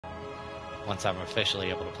once I'm officially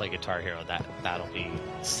able to play Guitar Hero, that'll be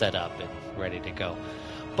set up and ready to go.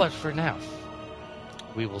 But for now,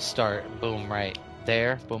 we will start boom right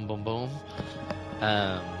there, boom boom boom.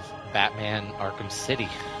 Batman Arkham City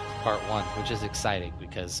Part 1, which is exciting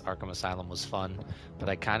because Arkham Asylum was fun, but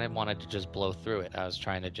I kind of wanted to just blow through it. I was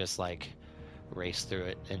trying to just like race through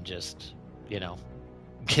it and just, you know,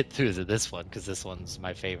 get through to this one because this one's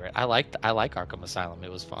my favorite. I like Arkham Asylum.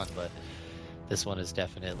 It was fun, but this one is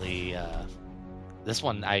definitely this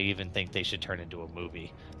one I even think they should turn into a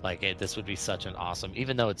movie. Like this would be such an awesome,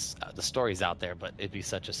 even though it's the story's out there, but it'd be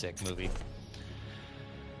such a sick movie.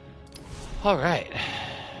 All right.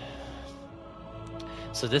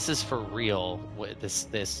 So this is for real.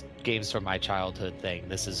 This games from my childhood thing.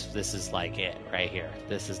 This is like it right here.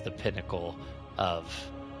 This is the pinnacle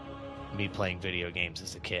of me playing video games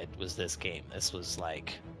as a kid. Was this game? This was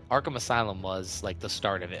like Arkham Asylum was like the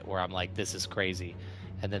start of it, where I'm like, this is crazy,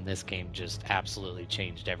 and then this game just absolutely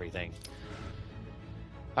changed everything.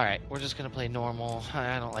 All right, we're just gonna play normal.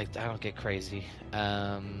 I don't get crazy.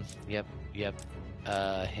 Yep.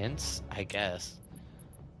 Hints, I guess.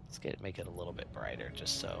 Let's make it a little bit brighter,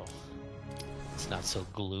 just so it's not so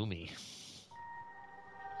gloomy.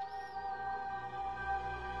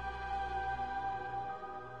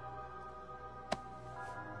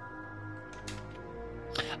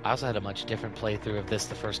 I also had a much different playthrough of this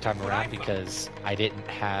the first time around because I didn't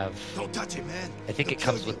have... Don't touch it, man. I think it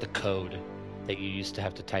comes with the code that you used to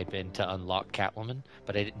have to type in to unlock Catwoman,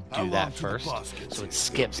 but I didn't do that first, so it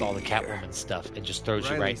skips all the Catwoman stuff and just throws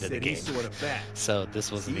you right into the game. So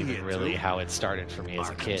this wasn't even really how it started for me as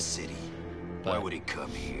a kid. City. But why would he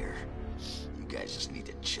come here? You guys just need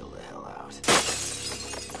to chill the hell out.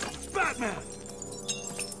 Batman!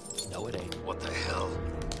 No, it ain't. What the hell?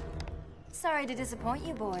 Sorry to disappoint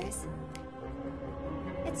you, boys.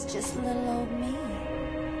 It's just little old me.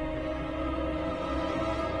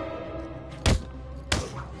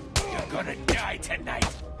 Gonna die tonight.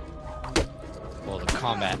 Well, the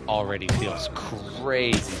combat already feels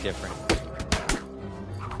crazy different.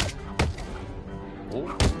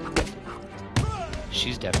 Ooh.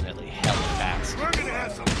 She's definitely hella fast. We're gonna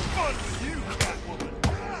have some fun with you, Catwoman.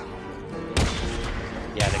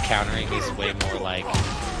 Yeah, the countering is way more like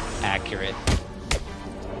accurate.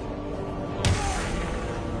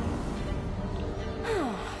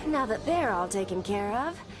 Now that they're all taken care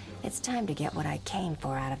of, it's time to get what I came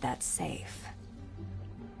for out of that safe.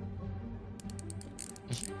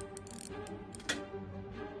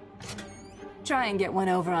 Try and get one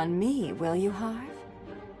over on me, will you, Harv?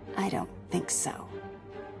 I don't think so.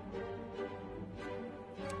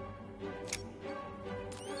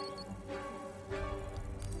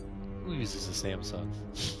 Who uses a Samsung?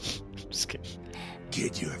 Just kidding.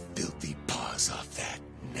 Get your filthy paws off that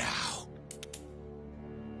now.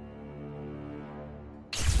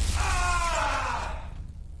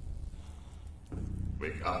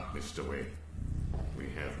 Wake up, Mr. Wayne. We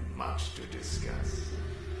have much to discuss.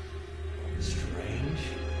 Strange.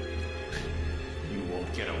 You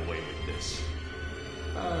won't get away with this.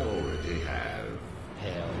 I already have.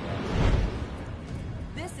 Hell yeah.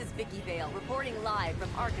 This is Vicky Vale reporting live from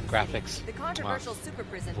Arkham Graphics. City, the controversial super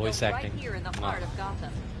prison Voice built acting. right here in the heart of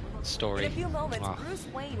Gotham. Story. In a few moments, Bruce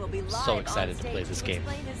Wayne will be live So excited on to stage play this to game.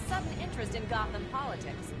 explain his sudden interest in Gotham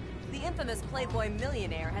politics. The infamous Playboy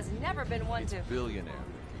millionaire has never been one to... Billionaire.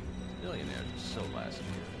 Millionaires are so last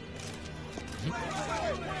year.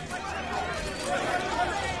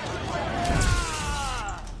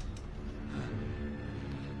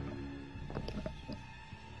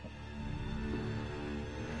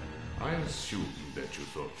 I assumed that you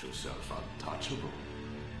thought yourself untouchable.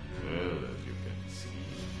 Well, as you can see,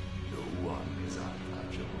 no one is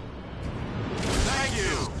untouchable. Thank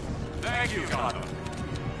you! Thank you, Gotham.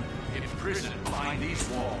 In prison behind these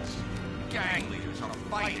walls, gang leaders are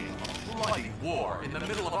fighting a bloody war in the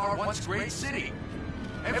middle of our once great city.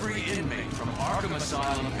 Every inmate from Arkham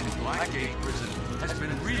Asylum and Blackgate Prison has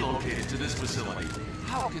been relocated to this facility.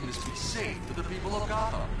 How can this be safe for the people of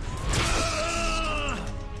Gotham?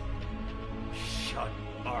 Shut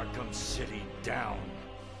Arkham City down.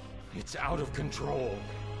 It's out of control.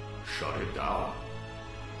 Shut it down.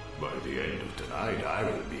 By the end of tonight, I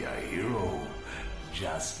will be a hero,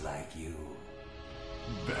 just like you.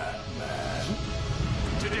 Batman.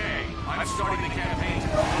 Today, I'm starting the campaign to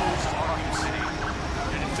close Arkham City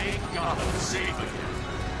and make Gotham safe again.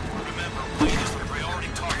 Remember, Wayne is the priority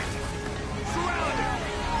target. Surround him!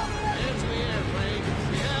 Hands in the air, Wayne.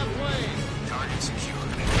 We have Wayne. Target secured.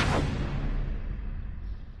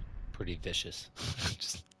 Pretty vicious.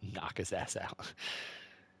 Just knock his ass out.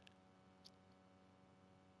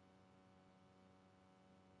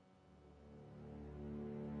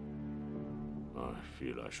 I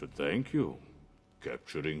feel I should thank you.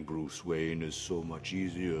 Capturing Bruce Wayne is so much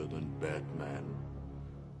easier than Batman.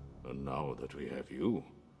 And now that we have you,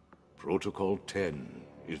 Protocol 10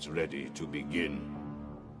 is ready to begin.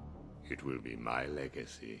 It will be my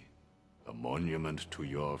legacy, a monument to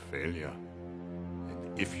your failure.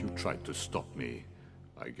 And if you try to stop me,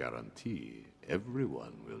 I guarantee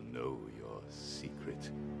everyone will know your secret.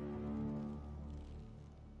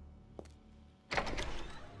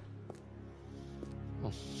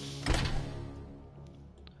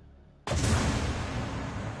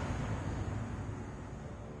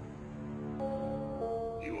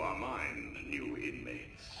 You are mine, new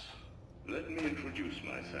inmates. Let me introduce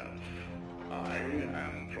myself. I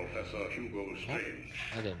am Professor Hugo Strange.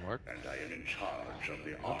 That didn't work. And I am in charge of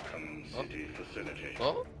the Arkham City facility.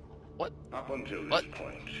 Oh? What? Up until this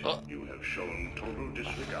point, you have shown total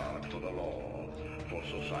disregard for the law, for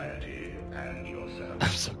society, and yourself. I'm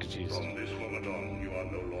so confused. From this moment on, you are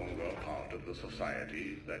no longer part of the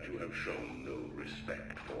society that you have shown no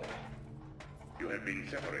respect for. You have been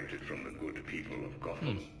separated from the good people of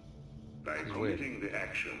Gotham. By committing the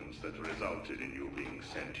actions that resulted in you being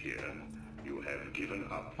sent here, you have given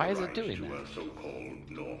up the right to a so-called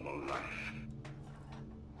normal life.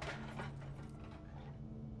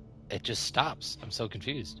 It just stops. I'm so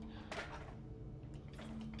confused.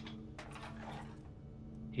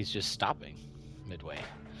 He's just stopping midway.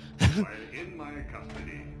 While in my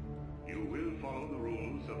custody, you will follow the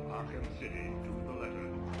rules of Arkham City to the letter.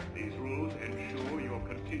 These rules ensure your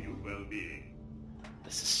continued well-being.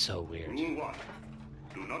 This is so weird. Rule 1.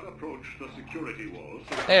 Do not approach the security walls.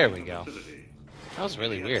 There we go. That was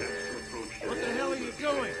really weird. What the hell are you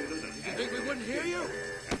doing? Did you think we wouldn't hear you?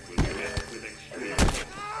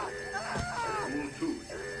 Rule 2.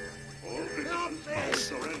 All prisoners must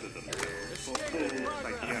surrender themselves for full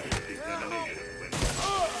psychiatric examination.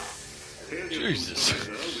 Jesus.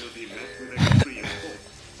 Will be met with extreme force.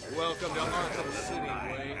 Welcome to Arkham City, Wayne.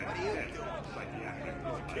 What are you doing?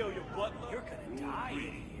 Kill your butler. You're gonna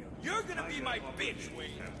die. You're gonna be my bitch,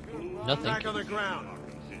 Wayne. Nothing. Back on the ground.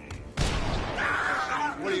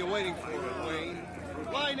 What are you waiting for, Wayne?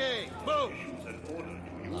 Line A, move!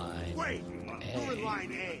 Line Wait! A. Who in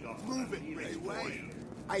line A? Move it, Ray Wayne.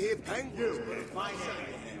 I hear penguins. Line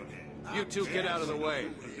A. You two get out of the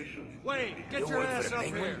way. Wayne, get your ass up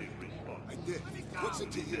here. I did. What's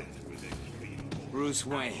it to you? Bruce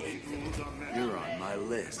Wayne, you're on my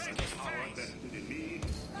list.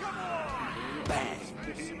 Bang.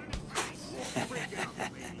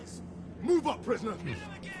 Move up, prisoner.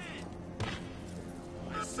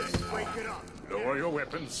 I said, wake it up. Lower your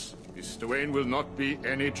weapons. Mr. Wayne will not be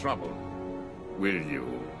any trouble. Will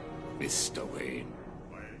you, Mr. Wayne?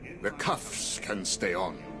 The cuffs can stay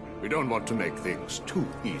on. We don't want to make things too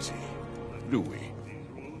easy, do we?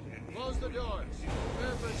 Close the doors.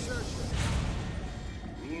 Prepare for insertion.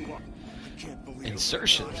 I can't believe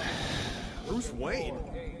Insertion. Bruce Wayne?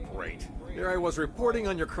 Great. Here I was reporting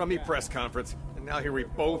on your crummy press conference, and now here we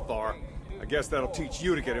both are. I guess that'll teach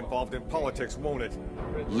you to get involved in politics, won't it?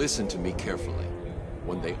 Listen to me carefully.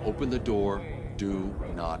 When they open the door, do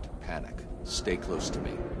not panic. Stay close to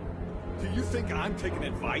me. Do you think I'm taking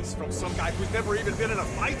advice from some guy who's never even been in a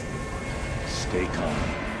fight? Stay calm.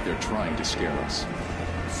 They're trying to scare us.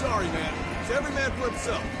 Sorry, man. It's every man for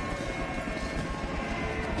himself.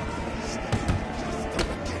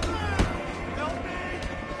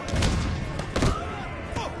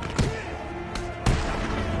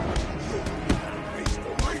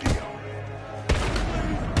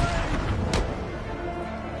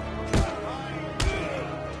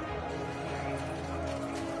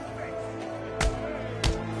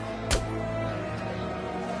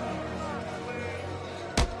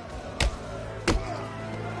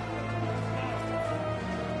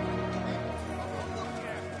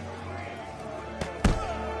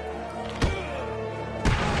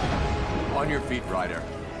 On your feet, Ryder.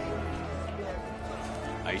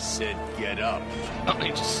 I said get up. Oh, he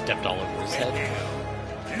just stepped all over his head.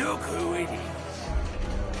 Look who it is.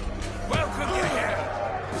 Welcome to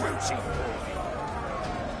hell, Brucey boy.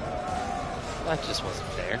 That just wasn't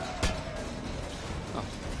fair. Oh.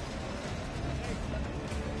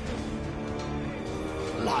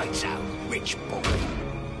 Lights out, rich boy.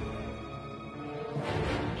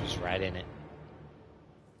 Just right in it.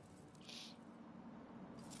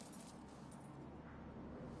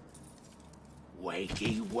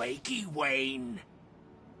 Wakey, wakey, Wayne.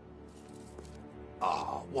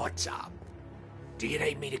 Oh, what's up? Do you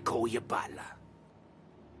need me to call you butler?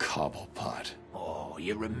 Cobblepot. Oh,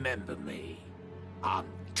 you remember me. I'm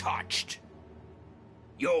touched.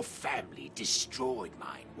 Your family destroyed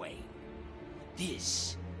mine, Wayne.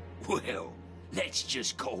 This, well, Let's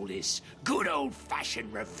just call this good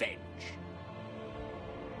old-fashioned revenge.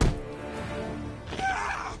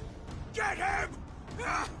 Get him!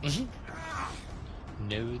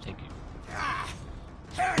 No, thank you.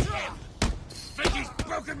 Hurt him! Think he's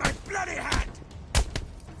broken my bloody hand!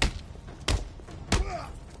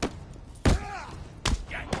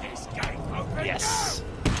 Get this gate open! Yes!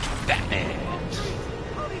 Batman!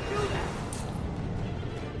 How do you do that?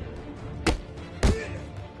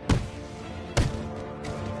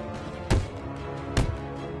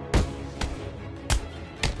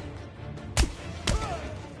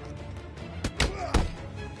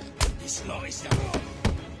 This lot is done.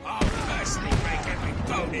 I'll personally break every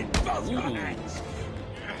bone in both your hands.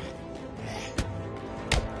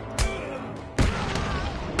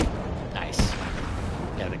 Nice.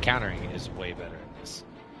 Yeah, the countering is way better in this.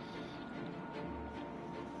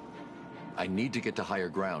 I need to get to higher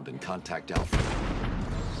ground and contact Alfred.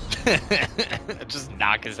 Just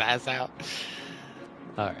knock his ass out.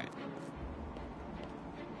 Alright.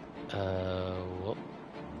 Whoop.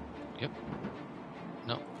 Yep.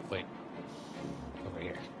 No, wait. Over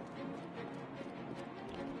here.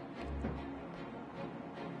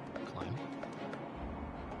 Climb.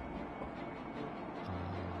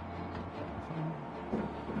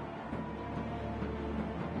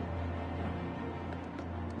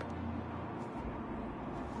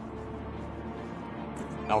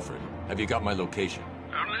 Alfred, have you got my location?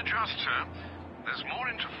 Only just, sir. There's more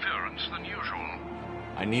interference than usual.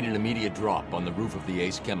 I need an immediate drop on the roof of the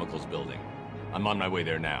Ace Chemicals building. I'm on my way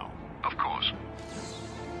there now. Of course.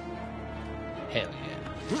 Hell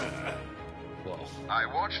yeah. Whoa. I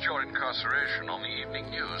watched your incarceration on the evening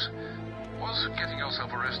news. Was getting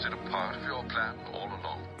yourself arrested a part of your plan all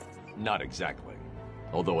along? Not exactly.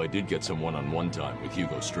 Although I did get some one-on-one time with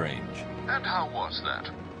Hugo Strange. And how was that?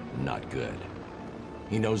 Not good.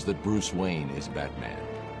 He knows that Bruce Wayne is Batman.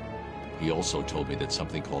 He also told me that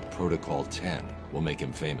something called Protocol 10 will make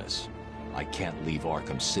him famous. I can't leave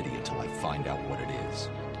Arkham City until I find out what it is.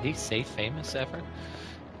 Did he say famous ever?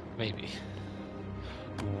 Maybe.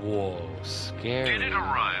 Whoa, scary. Did it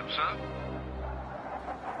arrive, sir?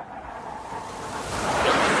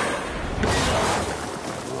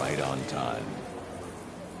 Right on time.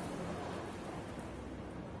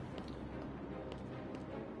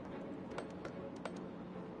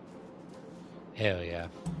 Hell yeah.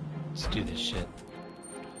 Let's do this shit.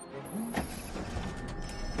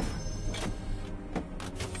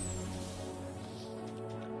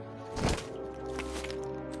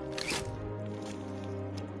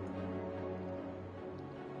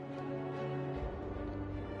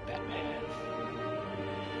 Batman.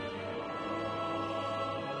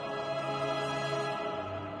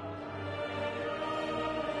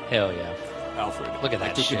 Hell yeah. Alfred, Look at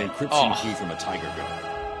that I took shit. an encryption Oh. key from a Tiger gun.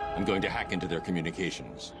 I'm going to hack into their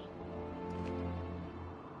communications.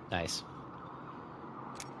 Nice.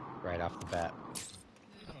 Right off the bat.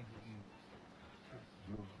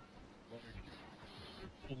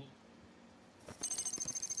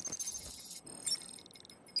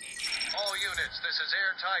 All units, this is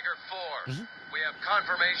Air Tiger 4. We have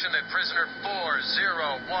confirmation that prisoner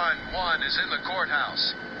 4011 is in the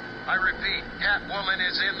courthouse. I repeat, Catwoman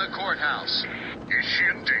is in the courthouse. Is she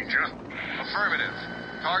in danger? Affirmative.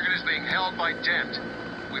 Target is being held by Dent.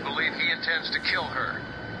 We believe he intends to kill her.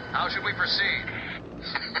 How should we proceed?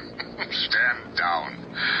 Stand down.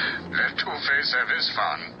 Let Two-Face have his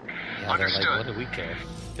fun. Yeah, Understood. like, what do we care?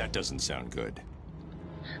 That doesn't sound good.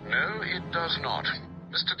 No, it does not.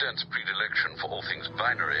 Mr. Dent's predilection for all things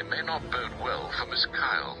binary may not bode well for Miss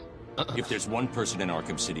Kyle. If there's one person in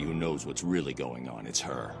Arkham City who knows what's really going on, it's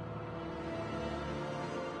her.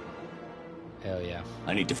 Hell yeah.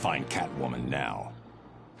 I need to find Catwoman now.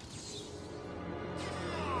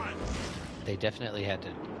 They definitely had to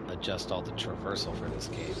adjust all the traversal for this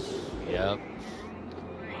game. Yep.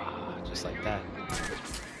 Ah, just like that.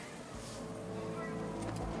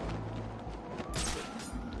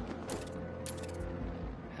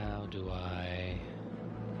 How do I...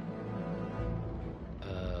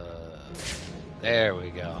 There we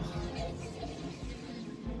go.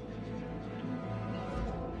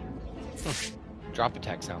 Drop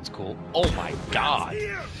attack sounds cool. Oh my god!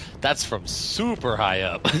 That's from super high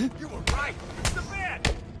up. You were right. It's the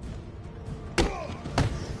bat.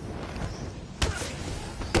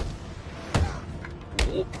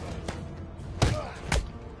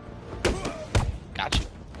 Got you.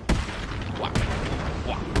 Wah.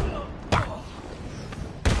 Wah. Wah.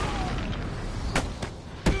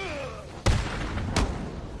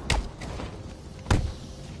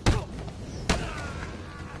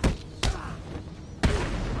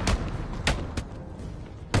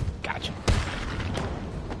 Got you.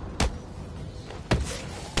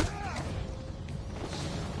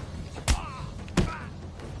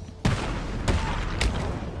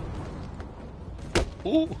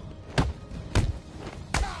 Ooh.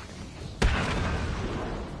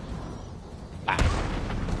 Wow.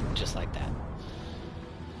 Just like that.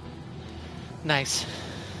 Nice.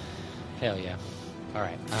 Hell yeah.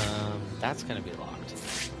 Alright, that's gonna be locked.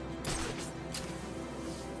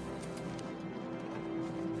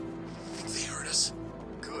 They heard us?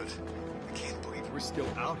 Good. I can't believe We're still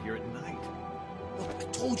out here at night. Look, I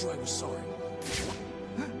told you I was sorry.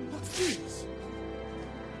 What's this?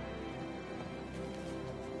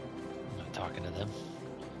 I'm not talking to them.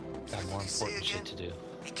 Got more important shit to do.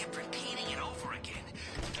 They kept repeating it over again.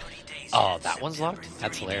 30 days. Oh, that one's locked?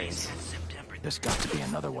 That's hilarious. There's got to be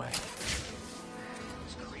another way.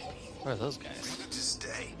 Where are those guys? To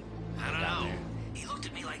stay. I don't know. He looked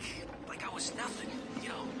at me like I was nothing. You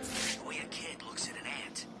know, the way a kid looks at an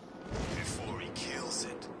ant. Before he kills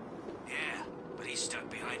it. Yeah, but he's stuck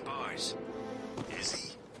behind bars. Is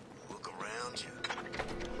he? Look around you.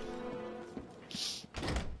 Let's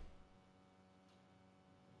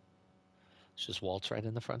just waltz right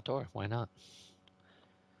in the front door. Why not?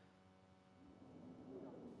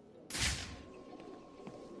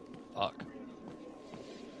 Fuck.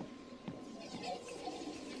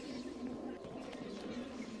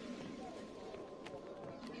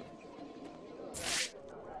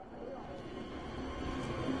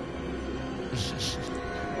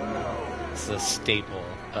 It's a staple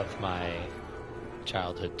of my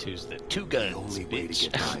childhood Tuesday. Two guns, The only way to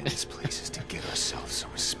get behind this place is to give ourselves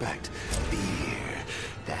some respect. Be here.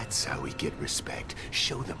 That's how we get respect.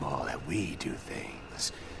 Show them all that we do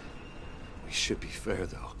things. We should be fair,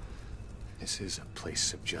 though. This is a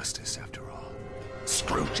place of justice, after all.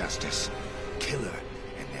 Screw justice. Kill her,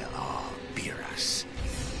 and they'll all fear us.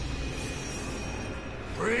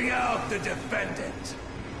 Bring out the defendant.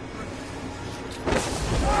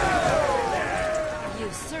 You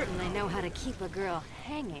certainly know how to keep a girl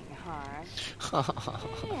hanging, Harv.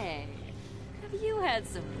 Hey, have you had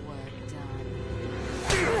some work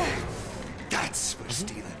done? That's for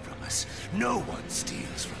stealing from us. No one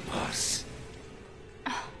steals from us.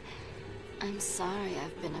 I'm sorry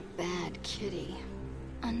I've been a bad kitty.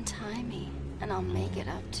 Untie me, and I'll make it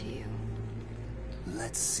up to you.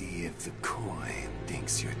 Let's see if the coin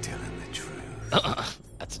thinks you're telling the truth.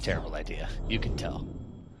 That's a terrible idea. You can tell.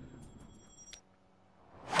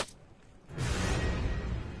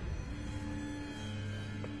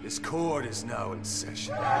 This court is now in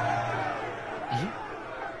session.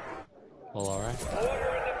 Well, alright.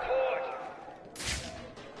 Order in the court.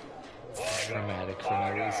 Dramatic for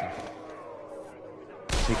no reason.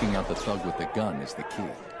 Taking out the thug with the gun is the key.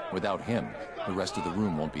 Without him, the rest of the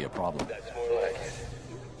room won't be a problem. That's more like it.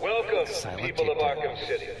 Welcome, Silent people of people. Arkham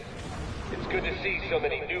City. It's good to see so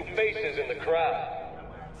many new faces in the crowd.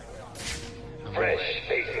 Fresh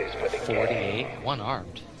faces for the 48, one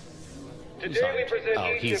armed. Today we present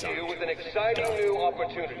Oh, each he's of you armed. with an exciting new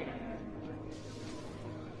opportunity.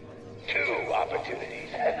 Two opportunities.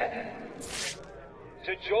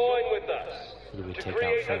 To join with us. Who do we To take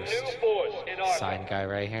create out a first? new force in Arkham. Sign guy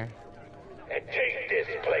right here. And take this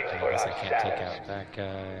place I for guess I can't take ourselves. out that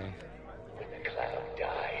guy. When the clown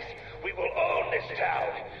dies, we will own this town.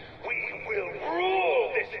 We will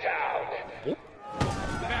rule this town.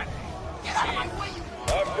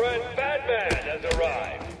 Our friend Batman has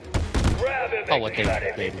arrived. Grab him Oh, and what, cut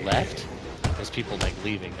him they in left? There's people like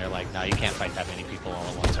leaving. They're like, no, you can't fight that many people all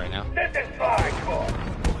at once right now. This is my court.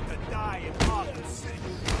 To die in Arkham City.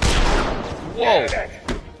 Whoa!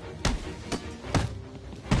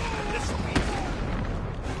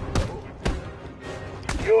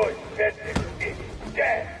 Your sentence is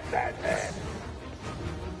death, Batman.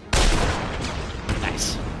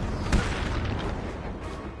 Nice.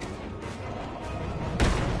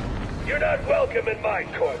 You're not welcome in my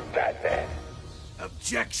court, Batman.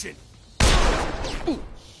 Objection.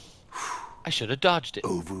 I should have dodged it.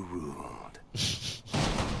 Overruled.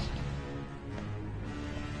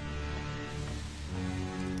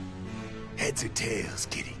 Heads or tails,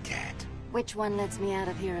 kitty cat? Which one lets me out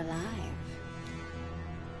of here alive?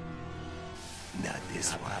 Not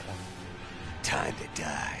this one. Time to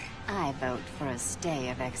die. I vote for a stay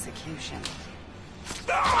of execution.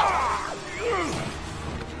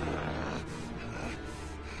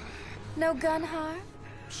 No gun harm?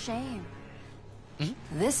 Shame.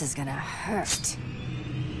 This is gonna hurt.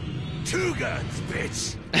 Two guns,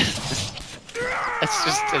 bitch!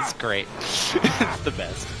 It's great. It's the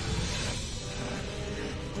best.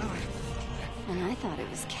 And I thought it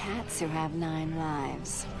was cats who have 9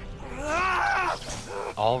 lives.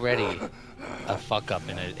 Already a fuck up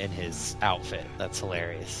in his outfit. That's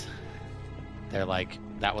hilarious. They're like,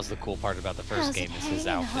 that was the cool part about the first How's game, it is his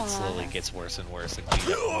hanging, outfit slowly Horace? gets worse and worse and beat up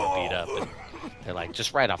and more beat up. And They're like,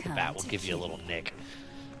 just right off the bat, we'll give you a little nick.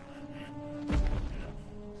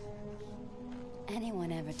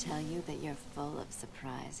 Anyone ever tell you that you're full of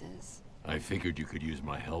surprises? I figured you could use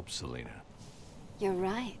my help, Selina. You're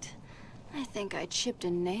right. I think I chipped a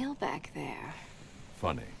nail back there.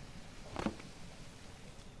 Funny.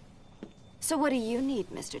 So what do you need,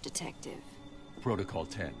 Mr. Detective? Protocol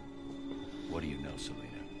 10. What do you know, Selina?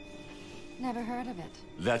 Never heard of it.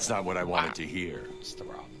 That's not what I wanted to hear. It's the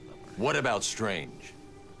wrong number. What about Strange?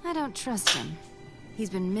 I don't trust him. He's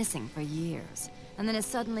been missing for years, and then is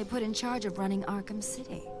suddenly put in charge of running Arkham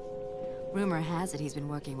City. Rumor has it he's been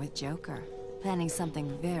working with Joker, planning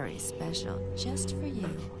something very special just for you.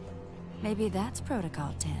 Maybe that's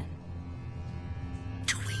Protocol 10.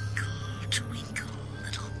 Twinkle, twinkle,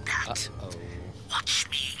 little bat. Uh-oh. Watch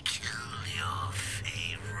me kill your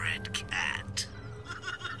favorite cat.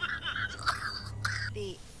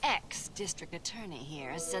 The ex-district attorney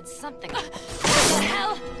here said something. What the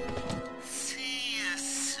hell? See you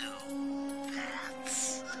soon,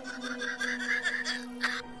 bats.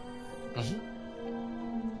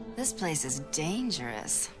 This place is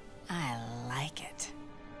dangerous. I like it.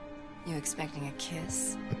 You expecting a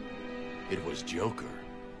kiss? It was Joker.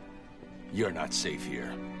 You're not safe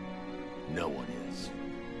here. No one is.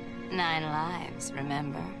 9 lives,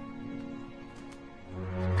 remember?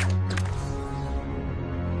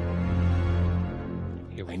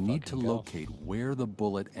 I need to locate where the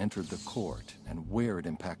bullet entered the court and where it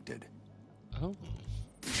impacted. Oh.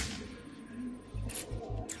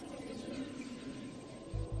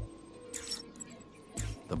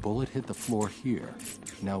 The bullet hit the floor here.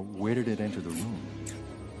 Now, where did it enter the room?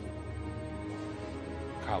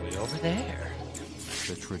 Probably over there.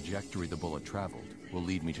 The trajectory the bullet traveled will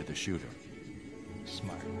lead me to the shooter.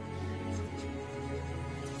 Smart.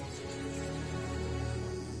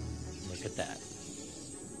 Look at that.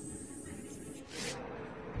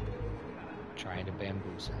 Trying to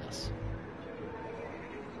bamboozle us.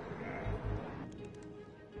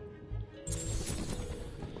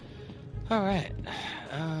 All right.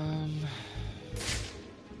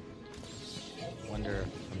 Wonder if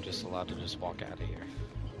I'm just allowed to just walk out of here.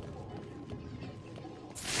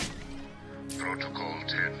 Protocol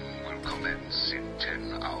 10 will commence in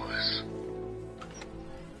 10 hours.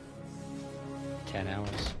 10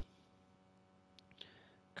 hours.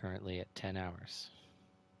 Currently at 10 hours.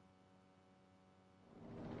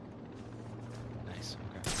 Nice,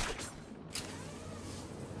 okay.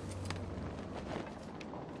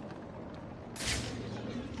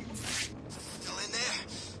 Still in there?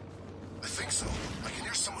 I think so. I can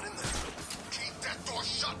hear someone in there. Keep that door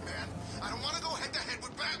shut, man. I don't want to go head-to-head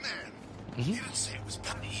with Batman. You didn't say it was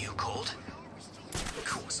Batman. You cold? Of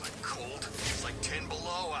course I'm cold. It's like 10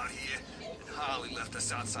 below out here. And Harley left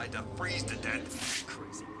us outside to freeze to death.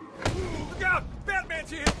 Crazy. Look out!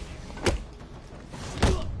 Batman's here!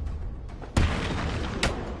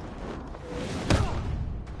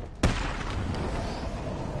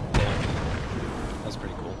 That was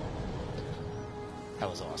pretty cool. That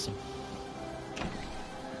was awesome.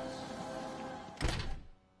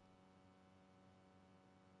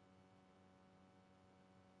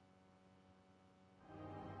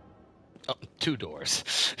 Oh, 2 doors.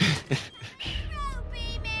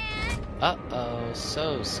 Uh-oh,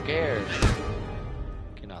 so scared.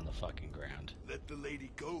 Get on the fucking ground. Let the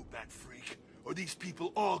lady go, Bat Freak, or these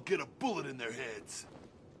people all get a bullet in their heads.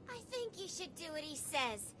 I think you should do what he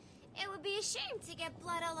says. It would be a shame to get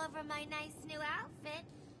blood all over my nice new outfit.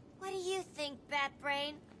 What do you think,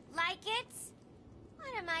 Batbrain? Like it?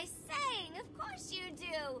 What am I saying? Of course you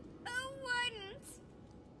do. Who wouldn't?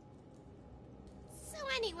 So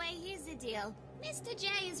anyway, here's the deal. Mr. J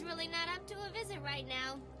is really not up to a visit right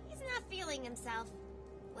now. He's not feeling himself.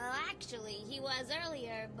 Well, actually, he was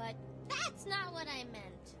earlier, but that's not what I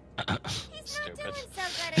meant. He's not doing so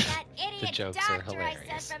good at that idiot doctor I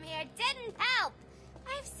sent from here didn't help.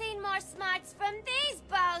 I've seen more smarts from these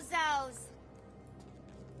bozos.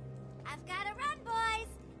 I've got to run, boys.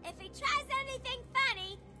 If he tries anything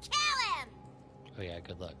funny, kill him. Oh yeah,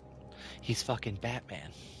 good luck. He's fucking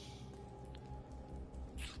Batman.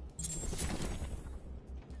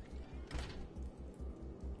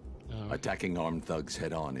 Attacking armed thugs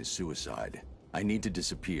head-on is suicide. I need to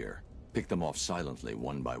disappear. Pick them off silently,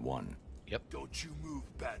 one by one. Yep. Don't you move,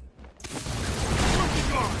 Bat.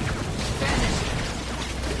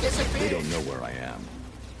 They don't know where I am.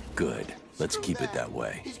 Good. Let's keep it that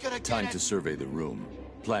way. Time to survey the room.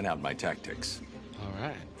 Plan out my tactics. All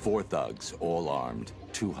right. 4 thugs, all armed.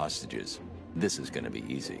 2 hostages. This is gonna be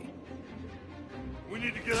easy. We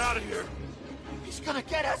need to get out of here. He's gonna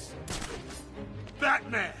get us!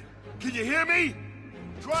 Batman! Can you hear me?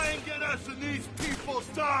 Try and get us in these people's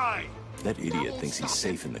time! That idiot thinks he's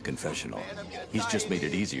safe in the confessional. He's just made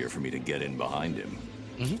it easier for me to get in behind him.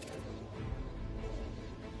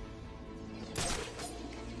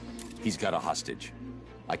 He's got a hostage.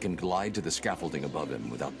 I can glide to the scaffolding above him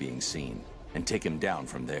without being seen, and take him down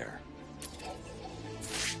from there. Alright,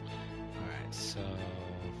 so...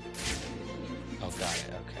 Oh, got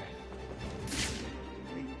it, okay.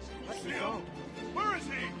 Where is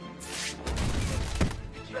he?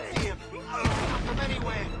 From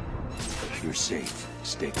anywhere. You're safe.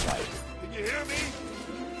 Stay tight. Can you hear me?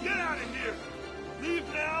 Get out of here! Leave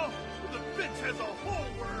now, or the bitch has a hole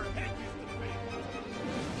where her head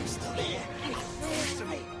used to be.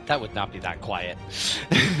 That would not be that quiet. He's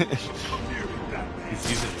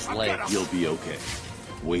using his legs. You'll be okay.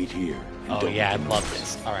 Wait here. Oh yeah, I love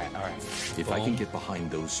this. Alright, alright. If I can get behind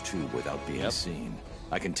those two without being seen,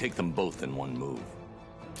 I can take them both in one move.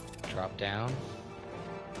 Drop down.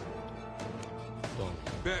 Boom.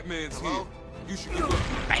 Batman's here. You should give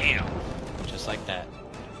up. Bam! Just like that.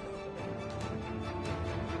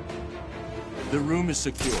 The room is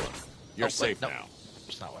secure. You're safe no. now.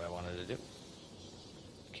 That's not what I wanted to do.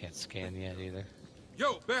 Can't scan yet either.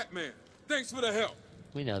 Yo, Batman. Thanks for the help.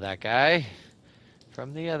 We know that guy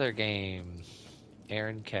from the other game.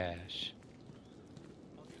 Aaron Cash.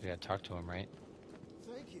 We gotta talk to him, right?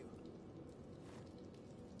 Thank you.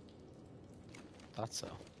 Thought so.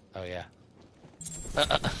 Oh yeah.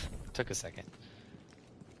 Took a second.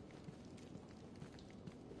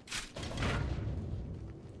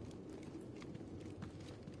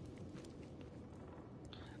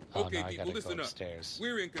 Oh, Okay, no, I people, gotta listen go up. upstairs.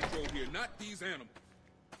 We're in control here, not these animals.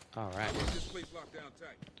 All right. Get this place locked down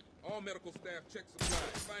tight. All medical staff check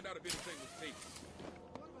supplies. Find out if anything was taken.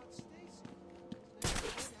 What about Stacy?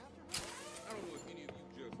 I don't know if any of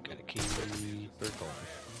you just Gotta keep her going.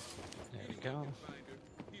 There you go.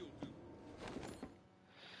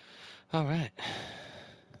 All right.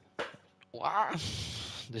 Wow.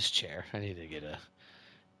 This chair. I need to get a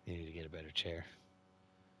better chair.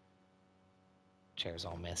 Chair's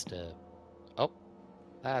all messed up. Oh,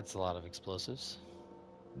 that's a lot of explosives.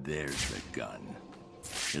 There's the gun.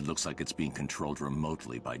 It looks like it's being controlled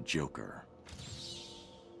remotely by Joker.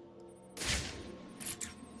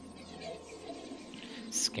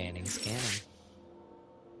 Scanning.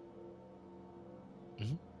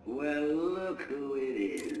 Well, look who it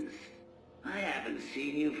is. I haven't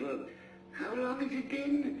seen you for... How long has it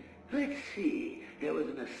been? Let's see. There was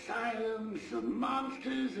an asylum, some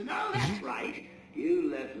monsters, and... Oh, that's right.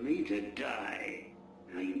 You left me to die.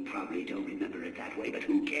 Now, you probably don't remember it that way, but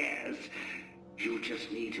who cares? You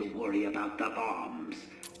just need to worry about the bombs.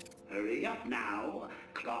 Hurry up now.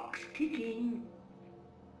 Clock's ticking.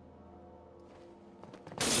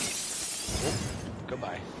 Oh,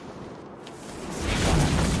 goodbye.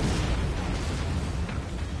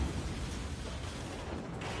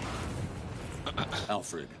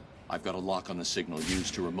 Alfred, I've got a lock on the signal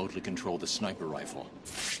used to remotely control the sniper rifle.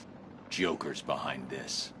 Joker's behind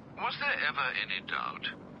this. Was there ever any doubt?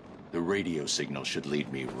 The radio signal should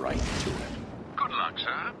lead me right to him. Good luck,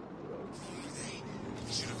 sir.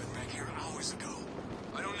 They should have been back here hours ago.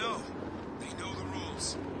 I don't know. They know the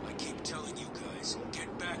rules. I keep telling you guys,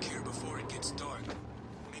 get back here before it gets dark.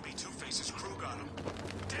 Maybe Two-Face's crew got him.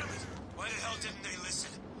 Damn it! Why the hell didn't they listen?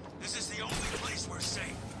 This is the only place we're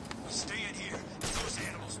safe. We stay in here, and those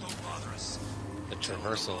animals don't bother us. The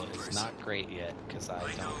traversal is not great yet because I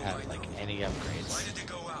don't have like any upgrades. Why did they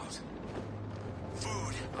go out?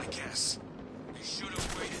 Food, I guess. They should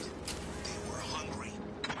have waited. They were hungry.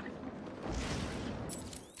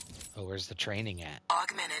 Oh, where's the training at?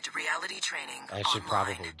 Augmented reality training. I should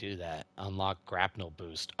probably do that. Unlock grapnel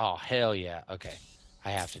boost. Oh, hell yeah. Okay.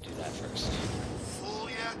 I have to do that first. Full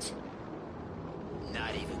yet?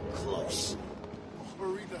 Not even close.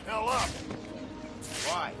 Hurry the hell up!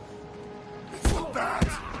 Why? It's the bat!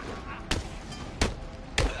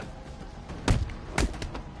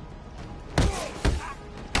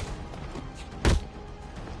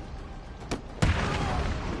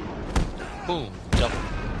 Boom. Jump.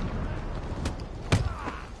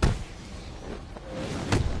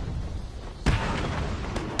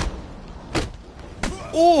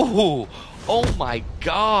 Ooh! Oh my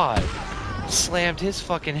god! Slammed his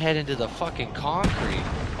fucking head into the fucking concrete.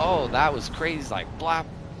 Oh, that was crazy. Like, blap.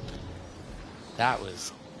 That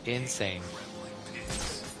was insane.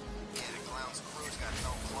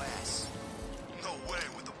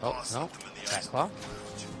 Oh, no. Cat claw.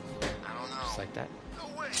 Just like that. No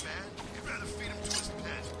way, man. You'd rather feed him to his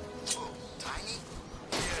pet. Oh, Tiny?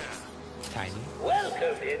 Yeah. Tiny.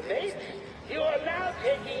 Welcome, inmates. You are now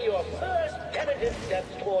taking your first tentative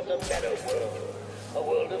steps towards a better world. A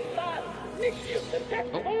world of fun, mischief, and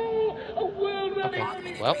spectacle. A world where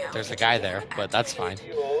Okay. Well, there's a guy there, but that's fine.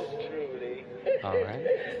 yours truly. All right.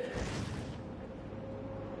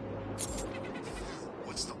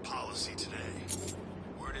 What's the policy today?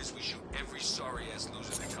 Word is we shoot every sorry-ass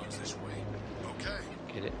loser that comes this way. Okay.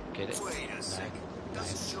 Get it, get it. Wait a second.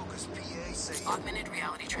 Doesn't Joker's PA say... Augmented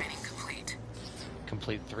reality training complete.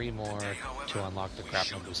 Complete 3 more to unlock the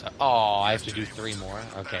grapple boost. Oh, I have to do 3 more.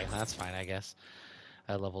 Okay, that's fine, I guess.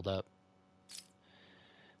 I leveled up.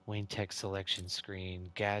 Wayne Tech selection screen,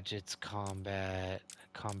 gadgets, combat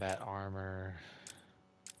armor.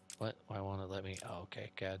 What? Why won't it let me? Oh, okay,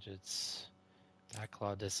 gadgets,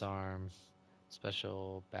 Backclaw disarm,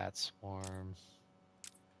 special bat swarm,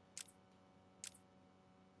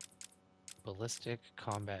 ballistic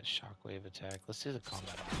combat shockwave attack. Let's do the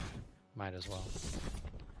combat armor. Might as well.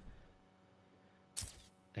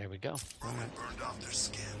 There we go. Roman burned off their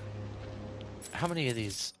skin. How many of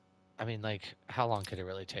these? I mean, like, how long could it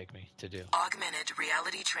really take me to do? Augmented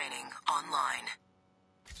reality training online.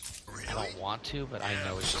 Really? I don't want to, but I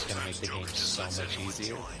know it's just going to make the game so much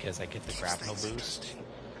easier because I get the grapple boost,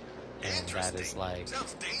 and that is like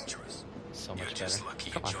so much better.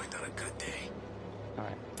 Come on. All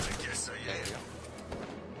right. There we go.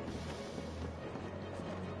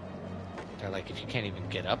 They're like, if you can't even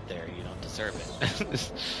get up there, you don't deserve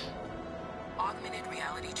it. Augmented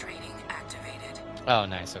reality training activated. Oh,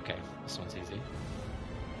 nice. Okay, this one's easy.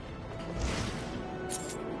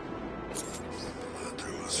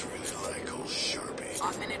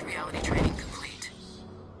 Augmented reality training complete.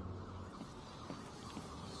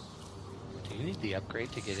 Do you need the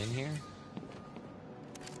upgrade to get in here?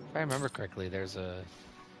 If I remember correctly, there's a...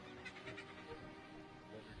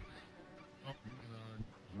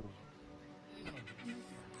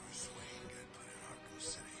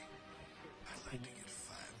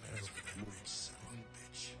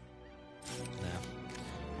 No.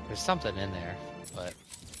 There's something in there, but...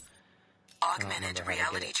 Augmented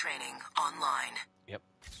reality training online. Yep.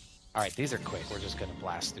 Alright, these are quick. We're just gonna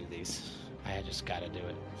blast through these. I just gotta do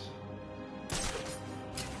it.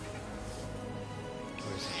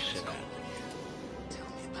 Where's this shit at? Tell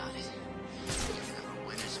me about it. You remember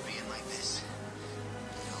winters being like this?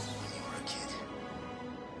 You know, when you were a kid?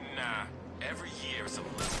 Nah, every year it's a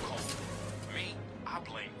little cold. Me, I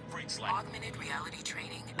blame freaks like... Augmented reality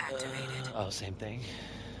training activated. Oh, same thing.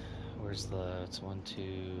 Where's the... It's 1,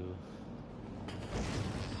 2...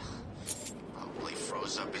 Probably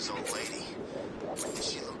froze up his old lady. Did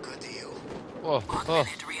she look good to you? Whoa,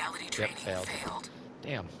 Augmented reality training failed.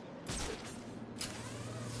 Damn.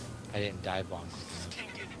 I didn't dive bomb.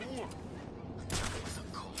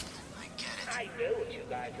 I know what you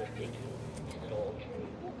guys are thinking. Is it all true?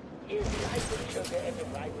 Is life with sugar and the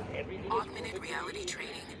right with everything? Augmented reality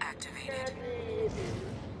training activated.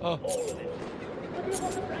 Oh. All of it. But look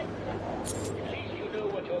on the bright side. At least you know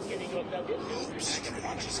what you're getting yourself into.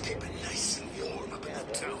 Just keep it nice and warm up in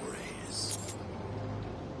the tower is.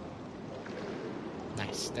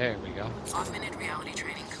 Nice. There we go. Augmented reality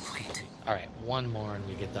training complete. Alright, 1 more and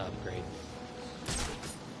we get the upgrade.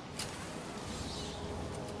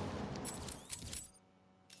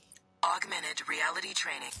 Augmented reality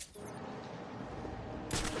training.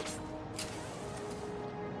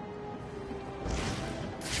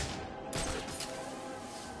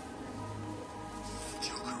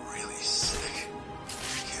 Joker really sick.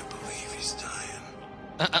 I can't believe he's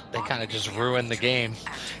dying. They kind of just ruin the game.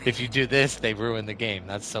 If you do this, they ruin the game.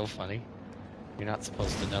 That's so funny. You're not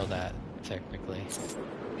supposed to know that, technically.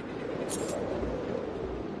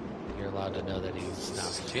 You're allowed to know that he's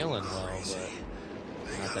not feeling well,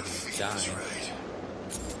 but not that he's dying.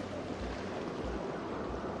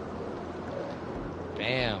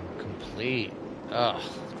 Bam, complete. Ugh,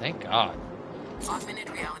 thank God. Augmented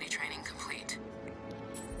reality training complete.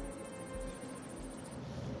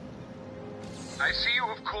 I see you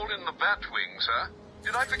have called in the Batwing, sir.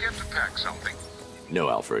 Did I forget to pack something? No,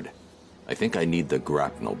 Alfred. I think I need the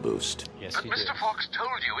grapnel boost. Yes, But you Mr. did. Fox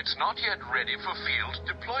told you it's not yet ready for field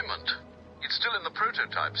deployment. It's still in the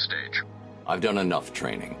prototype stage. I've done enough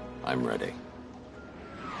training. I'm ready.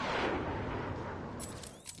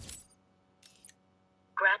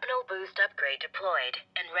 Grapnel boost upgrade deployed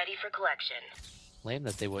and ready for collection. Lame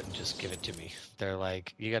that they wouldn't just give it to me. They're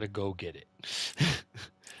like, you gotta go get it.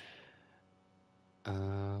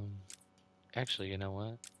 Actually, you know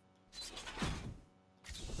what?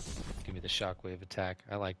 Give me the shockwave attack.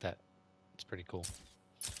 I like that. It's pretty cool.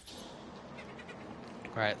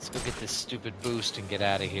 Alright, let's go get this stupid boost and get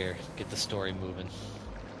out of here. Get the story moving.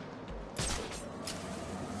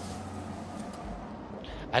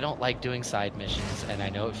 I don't like doing side missions, and I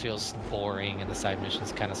know it feels boring, and the side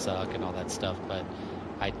missions kind of suck and all that stuff, but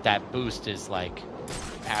that boost is, like,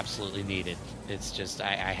 absolutely needed. It's just,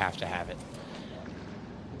 I have to have it.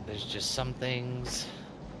 There's just some things,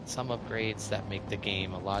 some upgrades that make the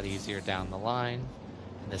game a lot easier down the line,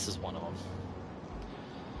 and this is one of them.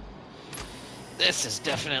 This is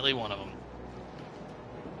definitely one of them.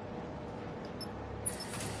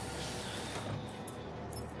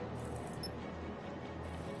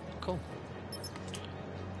 Cool.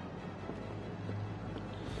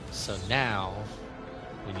 So now,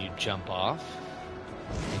 when you jump off,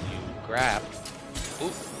 and you grab,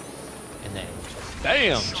 oop, and then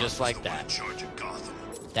bam, just like that.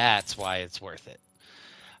 That's why it's worth it.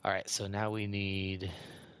 Alright, so now we need...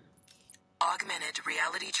 Augmented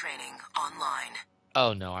reality training online.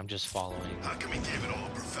 Oh no, I'm just following. How come he gave it all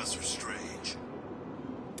to Professor Strange?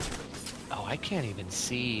 Oh, I can't even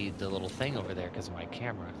see the little thing over there because of my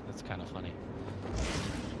camera. That's kind of funny.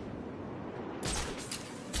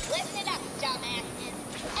 Listen up, dumbasses,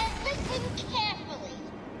 and listen carefully.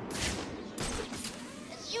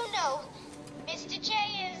 As you know, Mr. J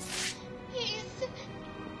he's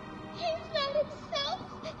not himself.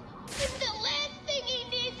 And the last thing he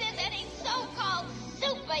needs is any so-called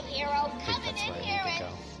superhero coming in here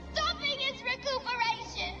and stopping his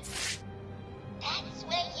recuperation. That's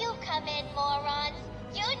where you come in, morons.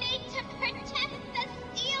 You need to protect the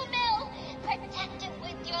steel mill. Protect it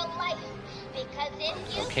with your life. Because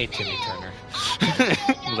if you okay, Timmy Turner.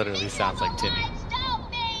 Literally sounds like Timmy.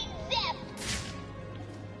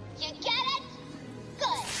 You get it?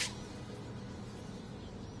 Good.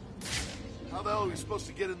 How the hell are we supposed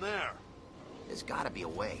to get in there? There's gotta be a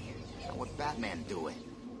way. How would Batman do it?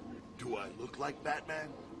 Do I look like Batman?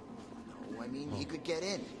 No, I mean, he could get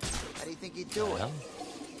in. How do you think he'd do it?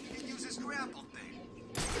 He could use his grapple thing.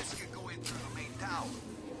 I guess he could go in through the main tower.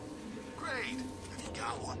 Great. Have you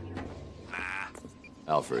got one? Nah.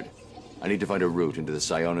 Alfred, I need to find a route into the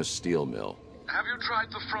Sionis steel mill. Have you tried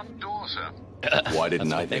the front door, sir? Why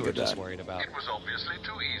didn't I they think were of just that? worried about. It was obviously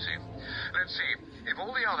too easy. Let's see. If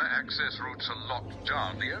all the other access routes are locked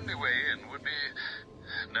down, the only way in would be...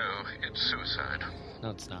 No, it's suicide.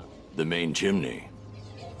 No, it's not. The main chimney.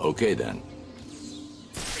 Okay, then.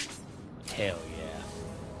 Hell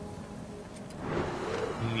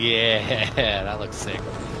yeah. Yeah, that looks sick.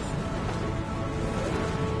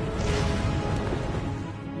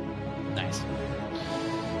 Nice.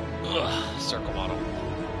 Ugh, circle model.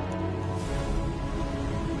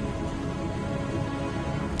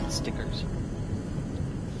 Stickers.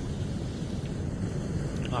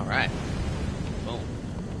 Alright. Boom.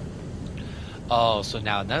 Oh, so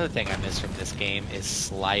now another thing I missed from this game is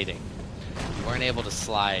sliding. You weren't able to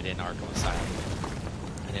slide in Arkham Asylum.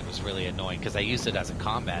 And it was really annoying, because I used it as a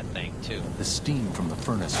combat thing, too. The steam from the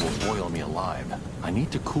furnace will boil me alive. I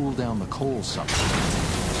need to cool down the coal somehow.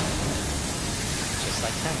 Just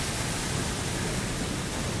like that.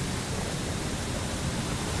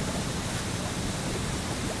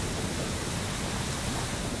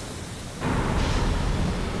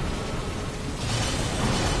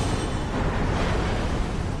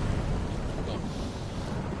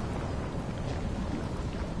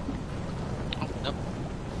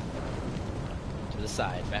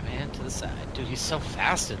 Side, Batman to the side. Dude, he's so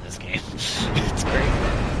fast in this game. It's great.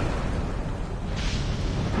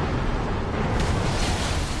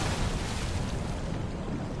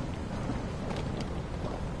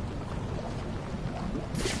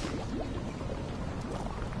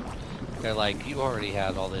 They're like, you already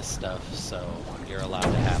had all this stuff, so you're allowed to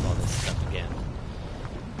have all this stuff again.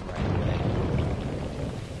 Right away.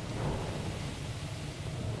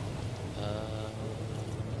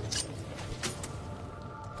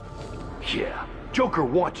 Yeah, Joker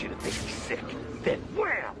wants you to think he's sick. Then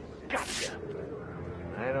wham! Gotcha!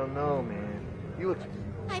 I don't know, man. You look...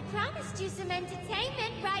 I promised you some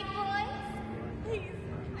entertainment, right, boys? Please,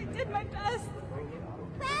 I did my best.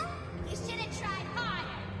 Well, you should have tried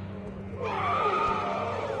harder.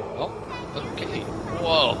 Oh, okay.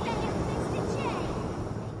 Whoa.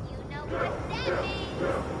 You know what that means.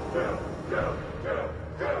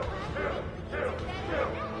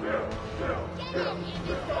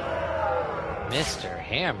 Mr.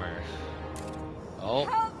 Hammer. Oh.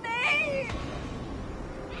 Help me!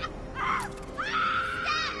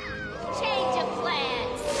 Change of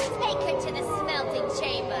plans. Take her to the smelting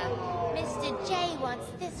chamber. Mr. J wants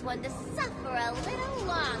this one to suffer a little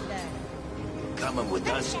longer. Coming with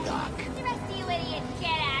us, Doc. The rest of you idiots,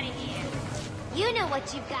 get out of here. You know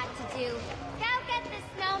what you've got to do. Go get the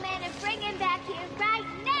snowman and bring him back here right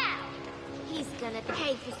now. He's gonna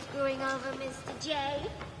pay for screwing over Mr. J.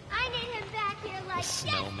 I need him back here like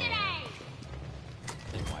snowman. yesterday.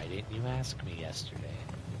 Then why didn't you ask me yesterday?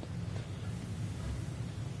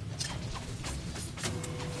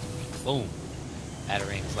 Boom.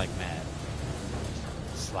 Batarangs like mad.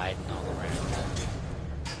 Sliding all around.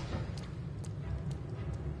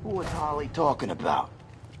 Who was Harley talking about?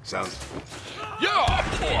 Sounds...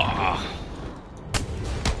 Yeah!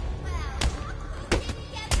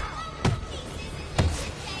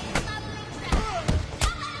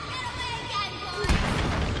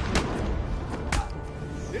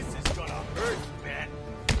 This is gonna hurt, man.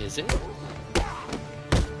 Is it?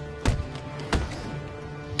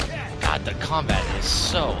 God, the combat is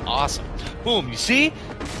so awesome. Boom, you see?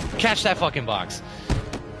 Catch that fucking box.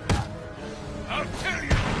 I'll tell you.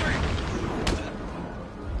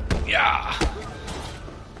 Yeah.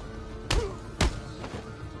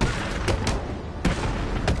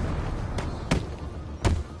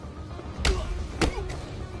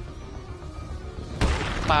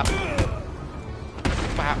 Bop.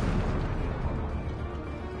 Bop.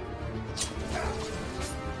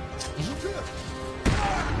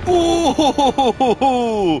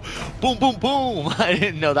 Ooh! Boom, boom, boom! I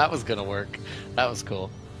didn't know that was gonna work. That was cool.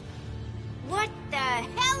 What the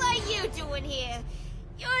hell are you doing here?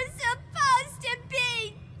 You're supposed to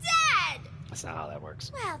be dead! That's not how that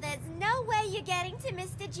works. Well, there's no way you're getting to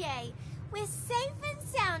Mr. J. We're safe and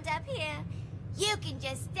sound up here. You can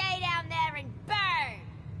just stay down there and burn!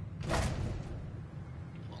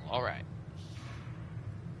 Alright.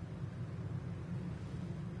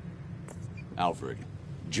 Alfred,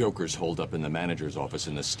 Joker's holed up in the manager's office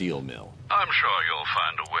in the steel mill. I'm sure you'll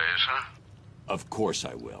find a way, sir. Of course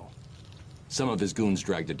I will. Some of his goons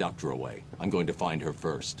dragged a doctor away. I'm going to find her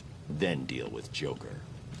first, then deal with Joker.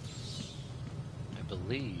 I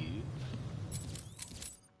believe...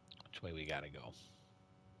 Which way we gotta go?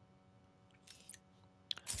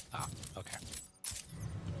 Ah, okay.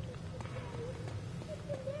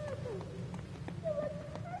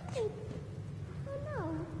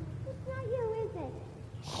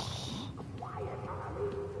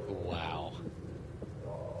 Wow.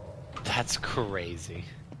 That's crazy.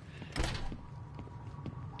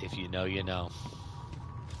 If you know, you know.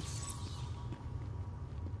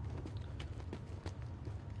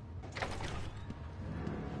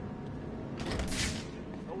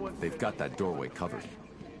 They've got that doorway covered.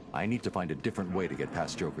 I need to find a different way to get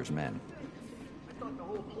past Joker's men.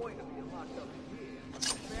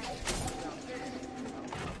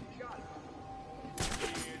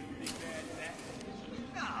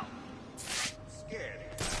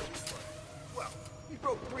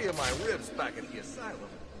 Broke 3 of my ribs back at the asylum.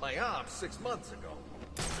 My arm 6 months ago.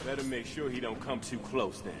 Better make sure he don't come too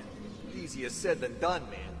close then. Easier said than done,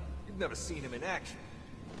 man. You've never seen him in action.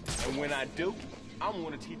 And when I do, I'm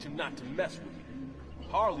gonna teach him not to mess with me.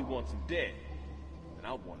 Harley wants him dead, and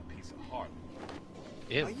I want a piece of Harley.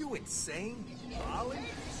 Ew. Are you insane? Harley?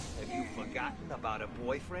 Have you forgotten about a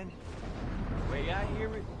boyfriend? The way I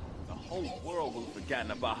hear it, the whole world will have forgotten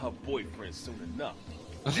about her boyfriend soon enough.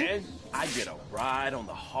 Then I get a ride on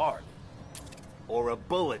the Harley. Or a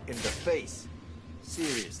bullet in the face.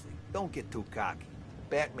 Seriously, don't get too cocky.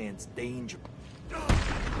 Batman's dangerous.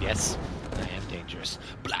 Yes, I am dangerous.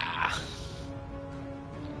 Blah.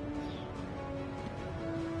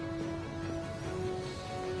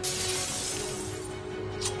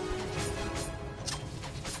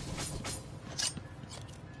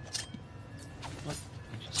 What?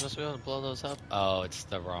 Am I supposed to be able to blow those up? Oh, it's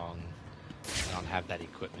the wrong... I don't have that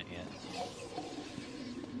equipment yet.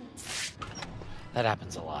 That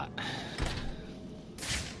happens a lot.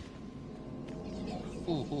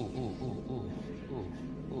 Ooh, ooh, ooh, ooh, ooh,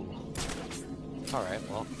 ooh, ooh. Alright,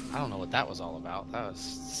 well, I don't know what that was all about. That was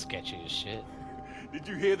sketchy as shit. Did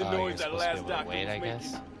you hear the You're noise that supposed to be last able to doctor wait, was I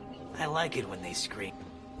guess? I like it when they scream.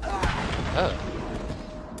 Oh.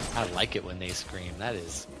 I like it when they scream. That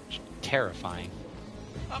is terrifying.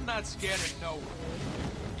 I'm not scared of no one.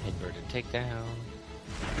 Inverted takedown.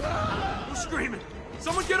 Who's screaming?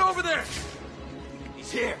 Someone get over there!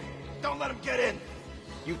 He's here. Don't let him get in.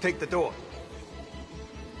 You take the door.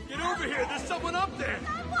 Get over here! There's someone up there!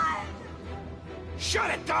 Shut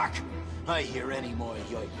it, Doc! I hear any more of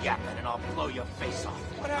your yapping and I'll blow your face off.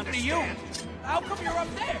 What happened to you? How come you're up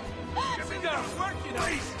there? Guess we gotta work, you know.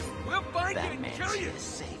 We'll find you and kill you.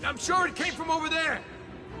 I'm sure it came from over there.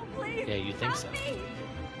 Please, Yeah, you think so.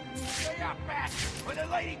 Stay up, Bat, or the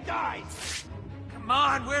lady dies. Come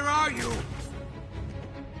on, where are you?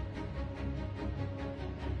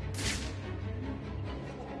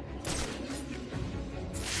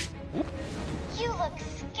 You look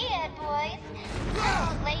scared, boys.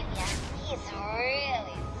 Flavia, he's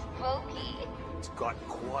really spooky. It's got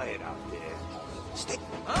quiet out there. Stay.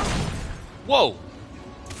 Whoa!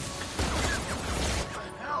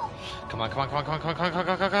 Come on, come on, come on, come on, come on, come on, come on, come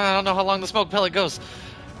on, come on. I don't know how long the smoke pellet goes.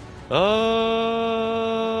 Oh,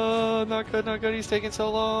 not good, not good. He's taking so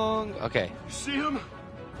long. Okay. You see him?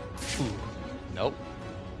 Ooh. Nope.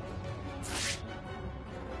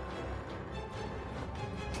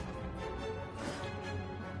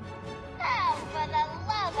 Oh, for the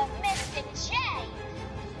love of Mr. J!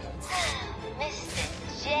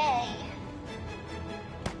 Mr. J!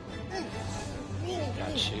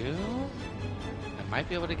 Got you. I might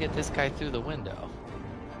be able to get this guy through the window.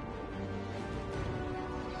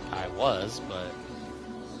 I was, but...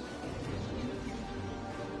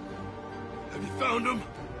 Have you found him?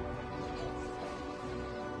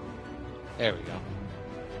 There we go.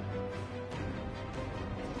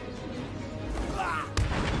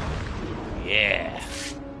 Yeah.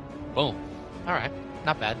 Boom. Alright.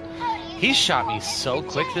 Not bad. He shot me so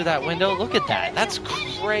quick through that window. Look at that. That's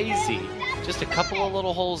crazy. Just a couple of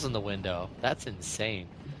little holes in the window. That's insane.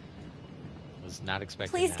 Was not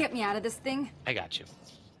expecting Please that. get me out of this thing. I got you.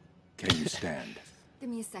 Can you stand? Give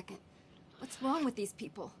me a second. What's wrong with these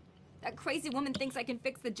people? That crazy woman thinks I can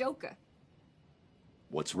fix the Joker.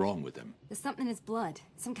 What's wrong with him? There's something in his blood.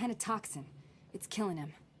 Some kind of toxin. It's killing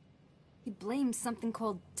him. He blames something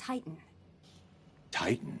called Titan.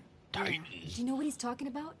 Titan? Titan. Yeah. Do you know what he's talking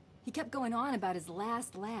about? He kept going on about his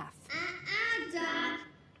last laugh. Doc.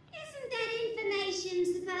 Isn't that information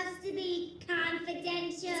supposed to be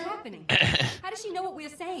confidential? What's happening? How does she know what we're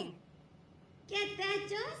saying? Get that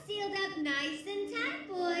door sealed up nice and tight,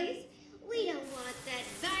 boys. We don't want that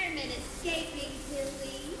fireman escaping, do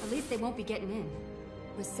we? At least they won't be getting in.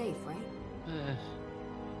 We're safe, right?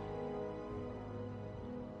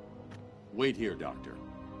 Wait here, Doctor.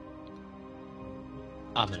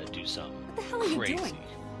 I'm gonna do something What the hell are crazy. you doing?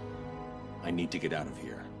 I need to get out of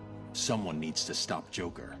here. Someone needs to stop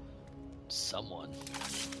Joker. Someone.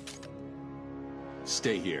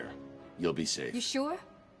 Stay here. You'll be safe. You sure?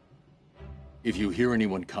 If you hear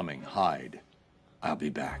anyone coming, hide. I'll be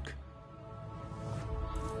back.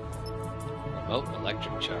 Remote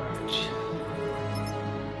electric charge.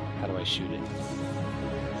 How do I shoot it?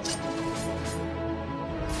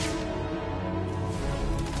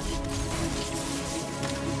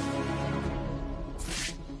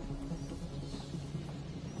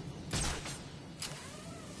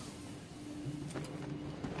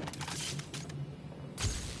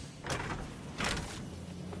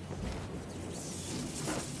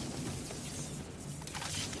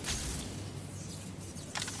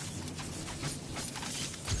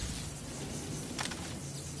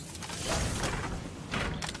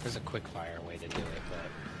 There's a quick fire way to do it, but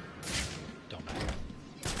don't matter.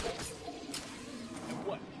 And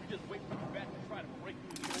what? You just wait for the bat to try to break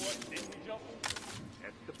through the door, then you jump?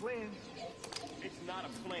 That's the plan. It's not a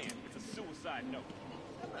plan. It's a suicide note.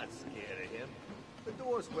 I'm not scared of him. The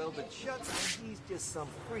door's welded shut, and he's just some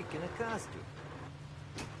freak in a costume.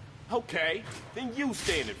 Okay, then you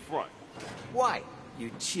stand in front. Why,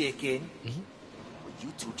 you chicken? Will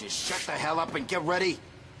you two just shut the hell up and get ready?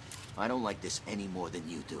 I don't like this any more than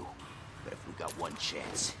you do. But if we got one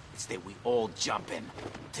chance, it's that we all jump him.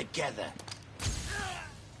 Together.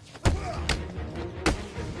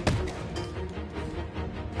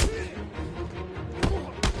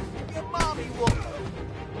 Your mommy will...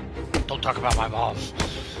 Don't talk about my mom.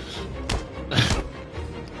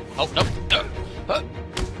 Oh, no.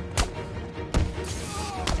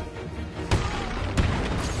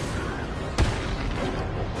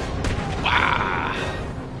 Wow.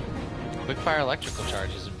 Quick fire electrical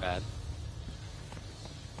charge isn't bad.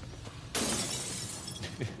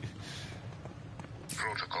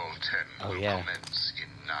 Protocol 10 Oh, will yeah. commence in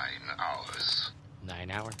 9 hours.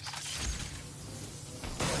 9 hours.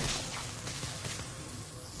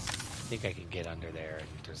 I think I can get under there and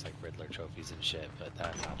there's like Riddler trophies and shit, but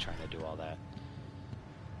I'm not trying to do all that.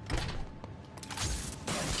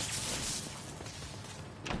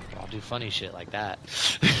 I'll do funny shit like that.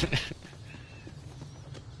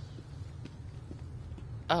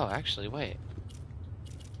 Oh, actually, wait.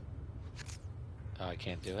 Oh, I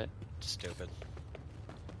can't do it? Stupid.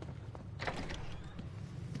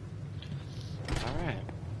 Alright.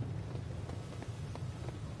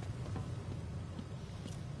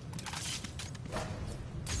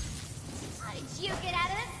 How did you get out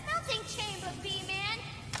of the smelting chamber, B-Man?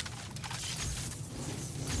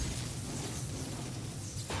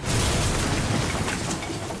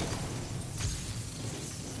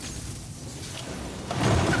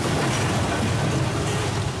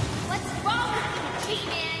 What's wrong with you,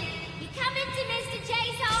 G-Man? You come into Mr.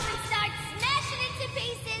 J's home and start smashing it to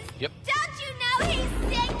pieces? Yep. Don't you know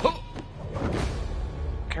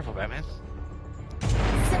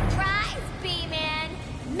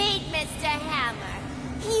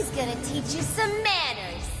gonna teach you some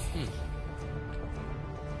manners.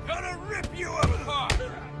 Gonna rip you apart!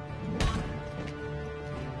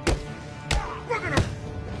 We're gonna...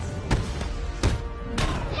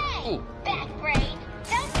 Hey, backbrain!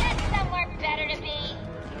 Don't that somewhere better to be?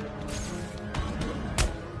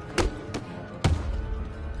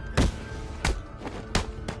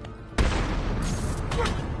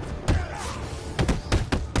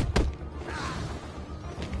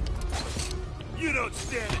 You don't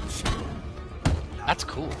stand a chance. That's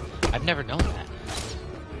cool. I've never known that.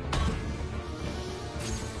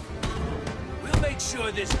 We'll make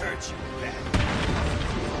sure this hurts you bad.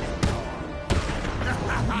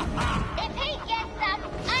 If he gets up,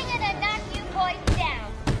 I'm gonna knock you boys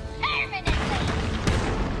down. Permanently.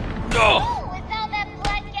 No! Ooh, with all that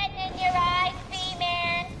blood getting in your eyes,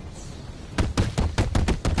 B-Man.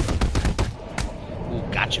 Ooh,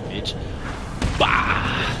 gotcha, bitch. Bah!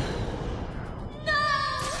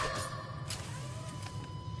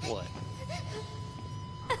 What?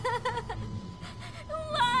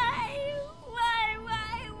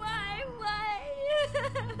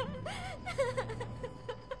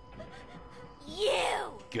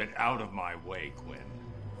 You! Get out of my way, Quinn.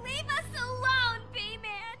 Leave us alone,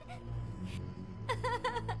 B-Man!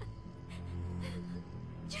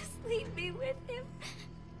 Just leave me with him.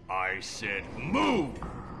 I said move!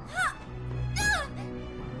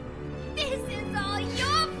 This is all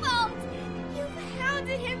your fault! You've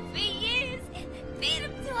hounded him for years, beat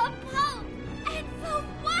him to a pulp, and for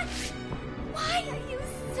what? Why are you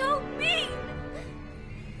so mean?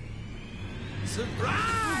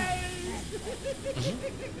 Surprise!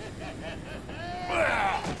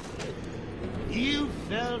 You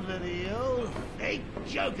fell for the old fake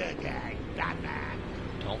Joker gag, Batman.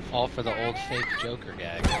 Don't fall for the old fake Joker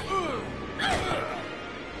gag.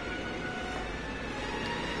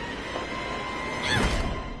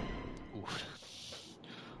 Oof.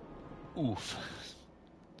 Oof.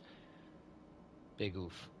 Big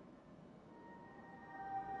oof.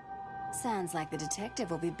 Sounds like the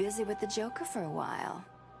detective will be busy with the Joker for a while.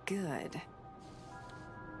 Good.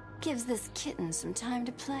 Gives this kitten some time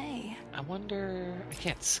to play. I wonder... I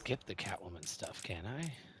can't skip the Catwoman stuff, can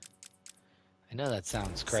I? I know that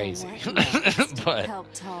sounds crazy, So what next? but...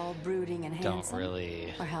 Help tall, brooding, and don't handsome?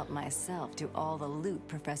 really... Or help myself do all the loot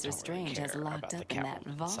Professor Strange has locked up in that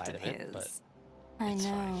vault of it, but his? I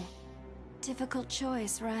know. Difficult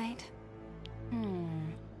choice, right?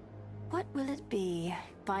 What will it be?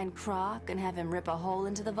 Find Croc and have him rip a hole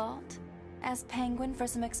into the vault? Ask Penguin for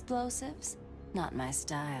some explosives? Not my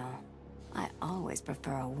style. I always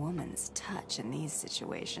prefer a woman's touch in these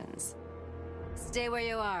situations. Stay where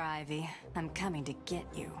you are, Ivy. I'm coming to get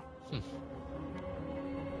you.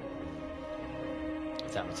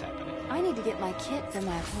 Is that what's happening? I need to get my kit for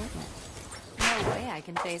my appointment. No way I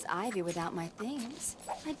can face Ivy without my things.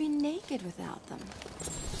 I'd be naked without them.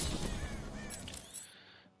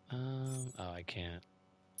 Oh, I can't.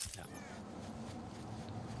 No.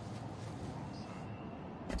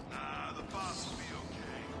 The boss will be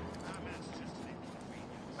okay.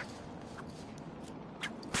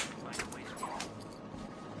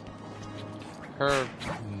 Her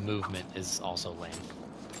movement is also lame.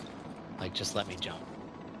 Like, just let me jump.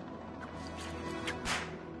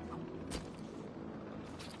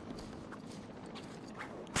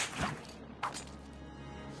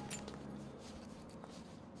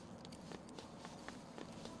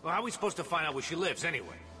 Well, how are we supposed to find out where she lives,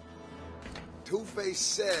 anyway? Two-Face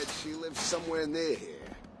said she lives somewhere near here.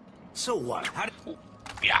 So what? How did...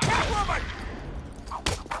 Yeah. Catwoman!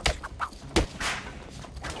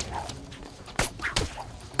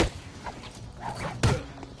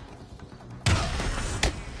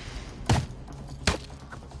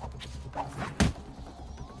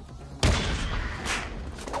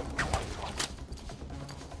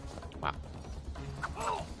 Wow.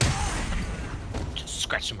 Just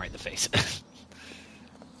scratched him right in the face.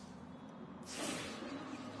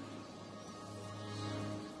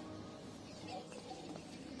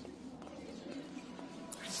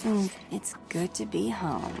 It's good to be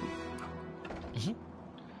home.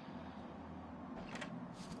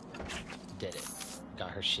 Did it.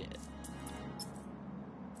 Got her shit.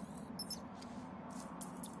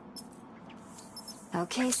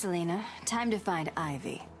 Okay, Selena. Time to find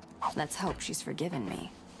Ivy. Let's hope she's forgiven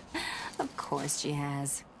me. Of course she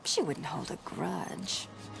has. She wouldn't hold a grudge.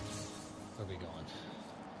 Where are we going?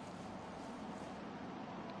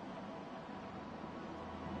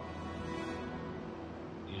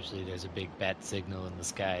 Usually there's a big bat signal in the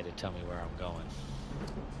sky to tell me where I'm going.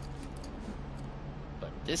 But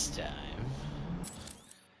this time,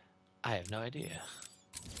 I have no idea.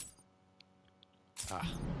 Ah.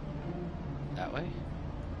 That way?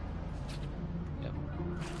 Yep.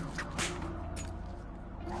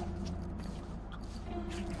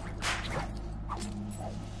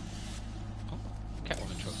 Oh,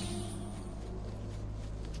 Catwoman trophy.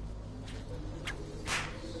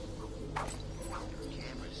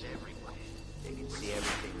 Cameras everywhere. They can see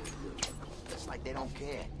everything we do. Just like they don't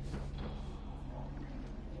care.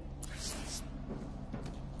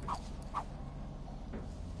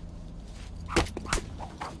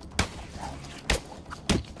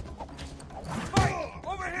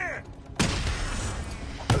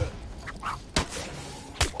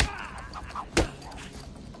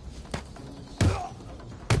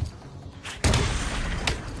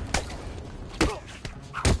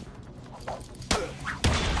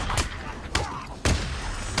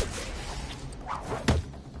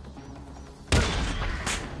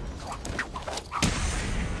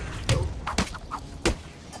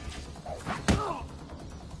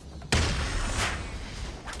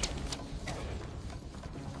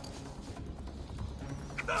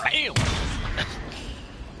 Bam!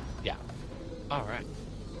 Yeah. All right.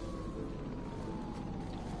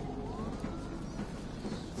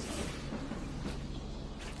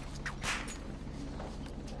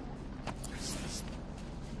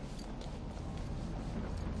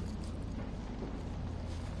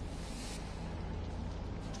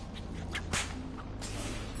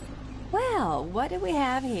 Well, what do we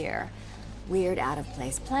have here? Weird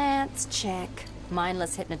out-of-place plants, check.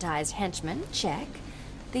 Mindless hypnotized henchmen, check.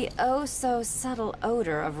 The oh-so-subtle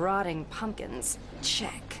odor of rotting pumpkins,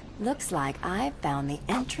 check. Looks like I've found the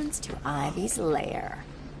entrance to Ivy's lair.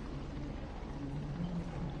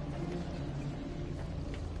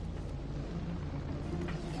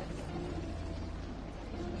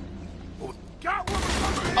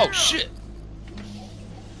 Oh, shit!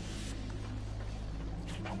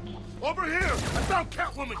 Over here! I found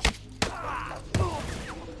Catwoman!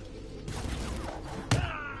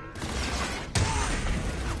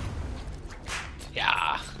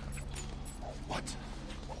 Yeah. What?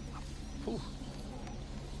 Ooh.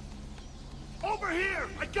 Over here!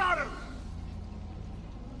 I got her!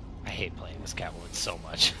 I hate playing this Catwoman so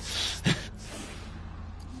much.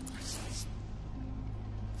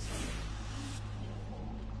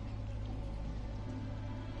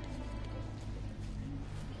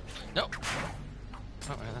 No.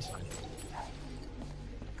 Oh, man, that's fine.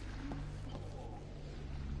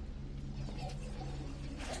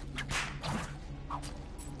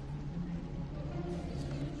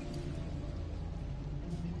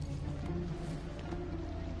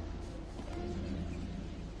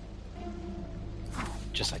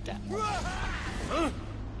 Just like that.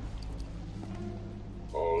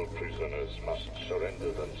 All prisoners must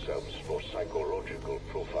surrender themselves for psychological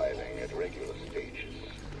profiling at regular stages.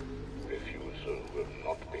 Refusal will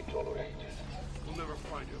not be tolerated. We'll never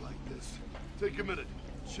find her like this. Take a minute,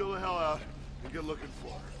 chill the hell out, and get looking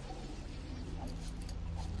for her.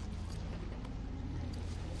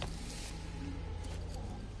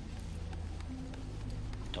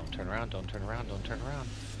 Don't turn around, don't turn around, don't turn around.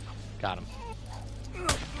 Got him.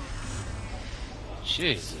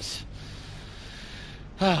 Jesus.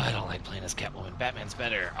 Oh, I don't like playing as Catwoman. Batman's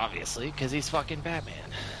better, obviously, because he's fucking Batman.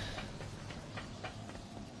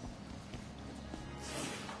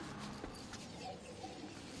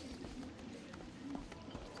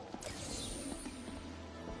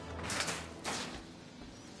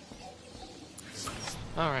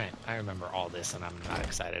 Alright, I remember all this and I'm not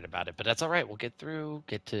excited about it, but that's alright. We'll get through,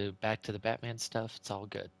 back to the Batman stuff. It's all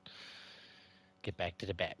good. Get back to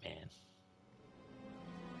the Batman.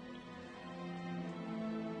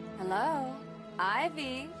 Hello?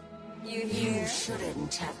 Ivy? You here? You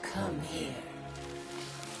shouldn't have come here.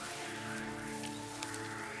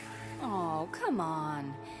 Oh, come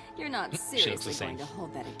on. You're not She looks the seriously same. going to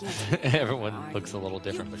hold that against me. Everyone looks a little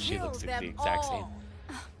different, but she looks the exact same.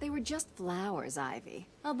 They were just flowers, Ivy.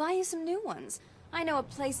 I'll buy you some new ones. I know a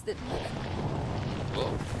place that...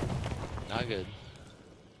 Whoa. Not good.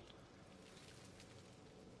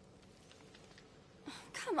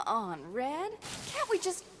 Come on, Red. Can't we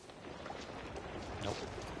just... Nope.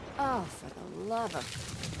 Oh, for the love of...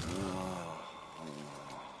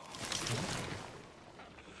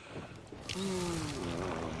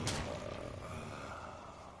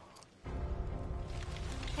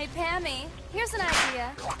 Hey, Pammy, here's an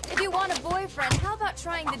idea. If you want a boyfriend, how about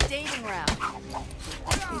trying the dating route?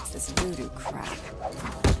 It's this voodoo crap.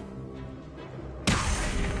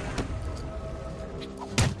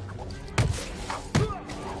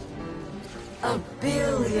 A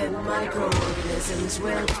billion microorganisms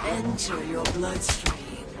will enter your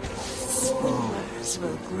bloodstream. Spores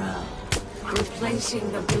will grow.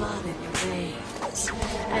 replacing the blood in your veins.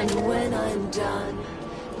 And when I'm done,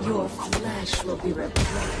 your flesh will be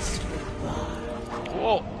replaced with blood.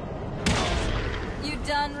 Whoa. You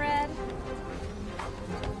done, Red?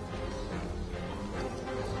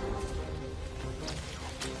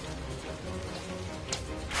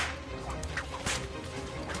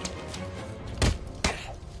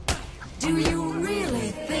 Do you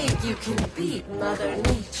really think you can beat Mother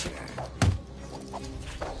Nature?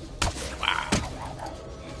 Wow.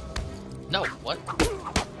 No, what?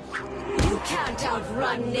 You can't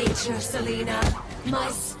outrun nature, Selena.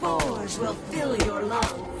 My spores will fill your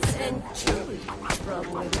lungs and kill you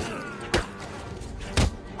from within.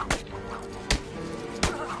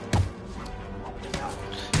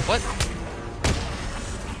 What?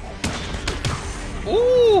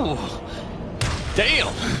 Ooh!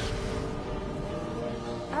 Damn!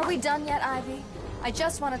 Are we done yet, Ivy? I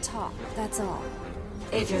just want to talk, that's all.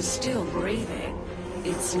 If you're still breathing,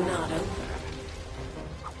 it's not over.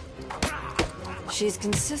 She's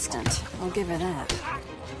consistent, I'll give her that.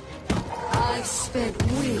 I've spent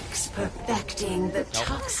weeks perfecting the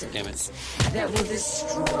toxins that will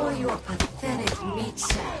destroy your pathetic meat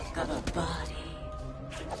sack of a body.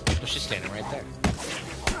 Oh, she's standing right there.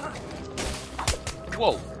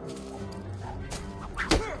 Whoa.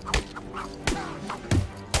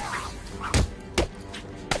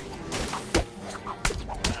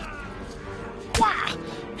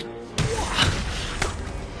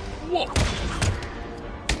 Whoa.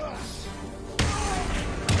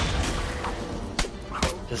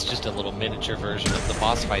 This is just a little miniature version of the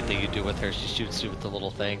boss fight that you do with her. She shoots you with the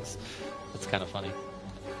little things. That's kind of funny.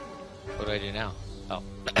 What do I do now? Oh.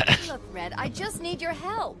 Look, Red, I just need your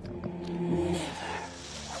help. Never.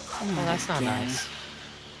 Oh, that's not nice.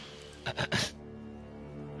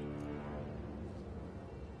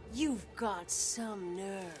 You've got some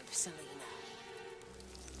nerve, Selena.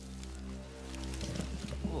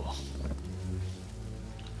 Ooh.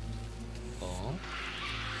 Oh.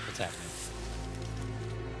 What's happening?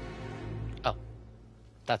 Oh.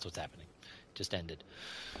 That's what's happening. Just ended.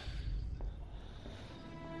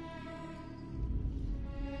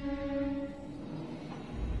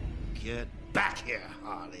 Get back here,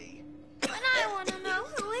 Harley. But I want to know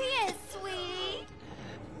who he is, sweetie.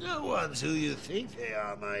 No one's who you think they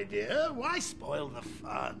are, my dear. Why spoil the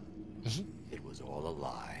fun? It was all a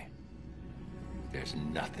lie. There's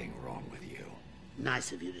nothing wrong with you.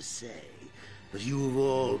 Nice of you to say, but you of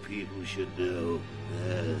all people should know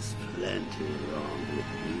there's plenty wrong with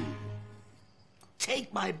me.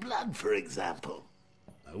 Take my blood, for example.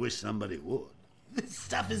 I wish somebody would. This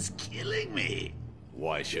stuff is killing me.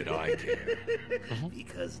 Why should I care?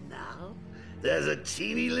 Because now there's a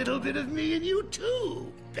teeny little bit of me in you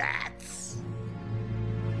too, bats.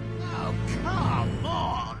 Oh, come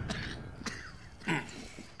on.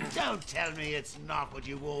 Don't tell me it's not what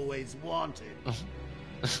you've always wanted.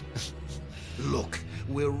 Look,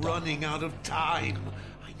 we're running out of time.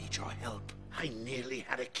 I need your help. I nearly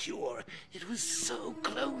had a cure. It was so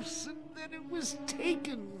close, and then it was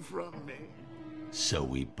taken from me. So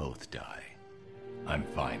we both die. I'm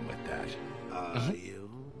fine with that. Are you?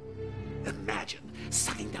 Imagine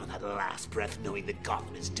sucking down that last breath knowing that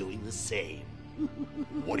Gotham is doing the same.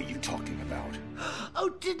 What are you talking about? Oh,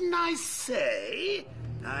 didn't I say?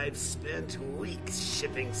 I've spent weeks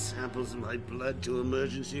shipping samples of my blood to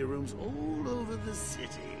emergency rooms all over the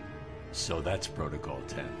city. So that's Protocol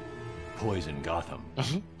 10. Poison Gotham.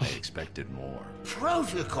 I expected more.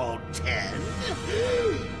 Protocol 10?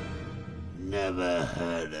 Never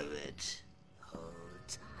heard of it. Hold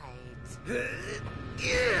tight.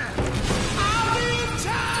 I'll be in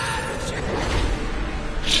touch!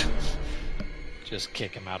 Just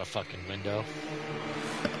kick him out a fucking window.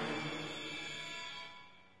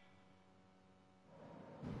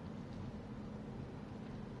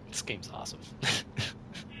 This game's awesome.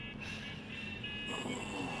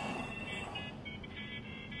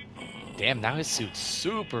 Damn, now his suit's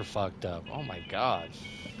super fucked up. Oh my god.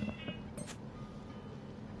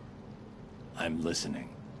 I'm listening.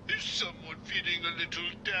 Is someone feeling a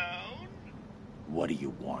little down? What do you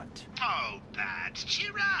want? Oh, Bats,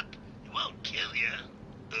 cheer up. It won't kill you.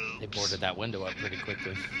 Oops. They boarded that window up pretty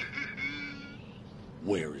quickly.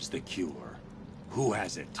 Where is the cure? Who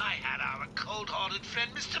has it? I had our cold-hearted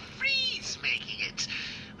friend Mr. Freeze making it,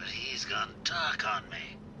 but he's gone dark on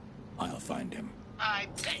me. I'll find him. I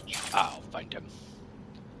bet you. I'll find him.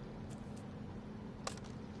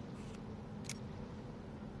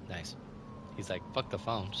 Nice. He's like, fuck the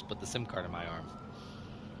phone, just put the SIM card in my arm.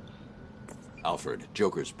 Alfred,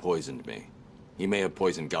 Joker's poisoned me. He may have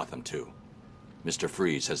poisoned Gotham too. Mr.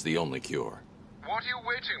 Freeze has the only cure. What are you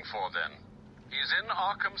waiting for, then? He's in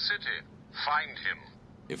Arkham City. Find him.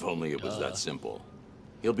 If only it was that simple.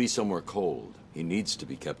 He'll be somewhere cold. He needs to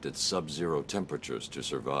be kept at sub-zero temperatures to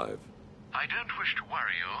survive. I don't wish to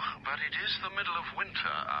worry you, but it is the middle of winter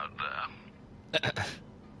out there.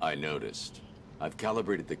 I noticed. I've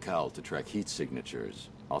calibrated the cowl to track heat signatures.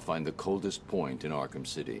 I'll find the coldest point in Arkham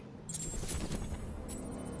City.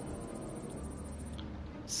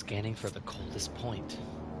 Scanning for the coldest point.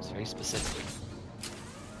 It's very specific.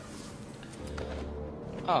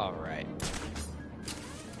 Alright.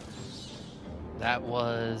 That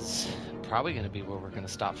was probably going to be where we're going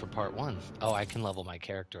to stop for part 1. Oh, I can level my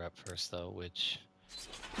character up first, though, which...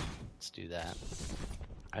 Let's do that.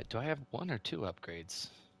 Do I have 1 or 2 upgrades?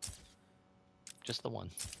 Just the 1.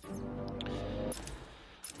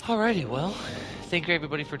 Alrighty, well, thank you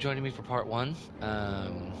everybody for joining me for part 1.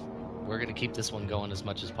 We're going to keep this one going as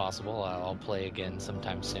much as possible. I'll play again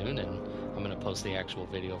sometime soon, and I'm going to post the actual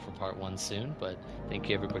video for part 1 soon. But thank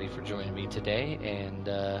you everybody for joining me today, and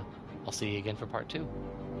I'll see you again for part 2.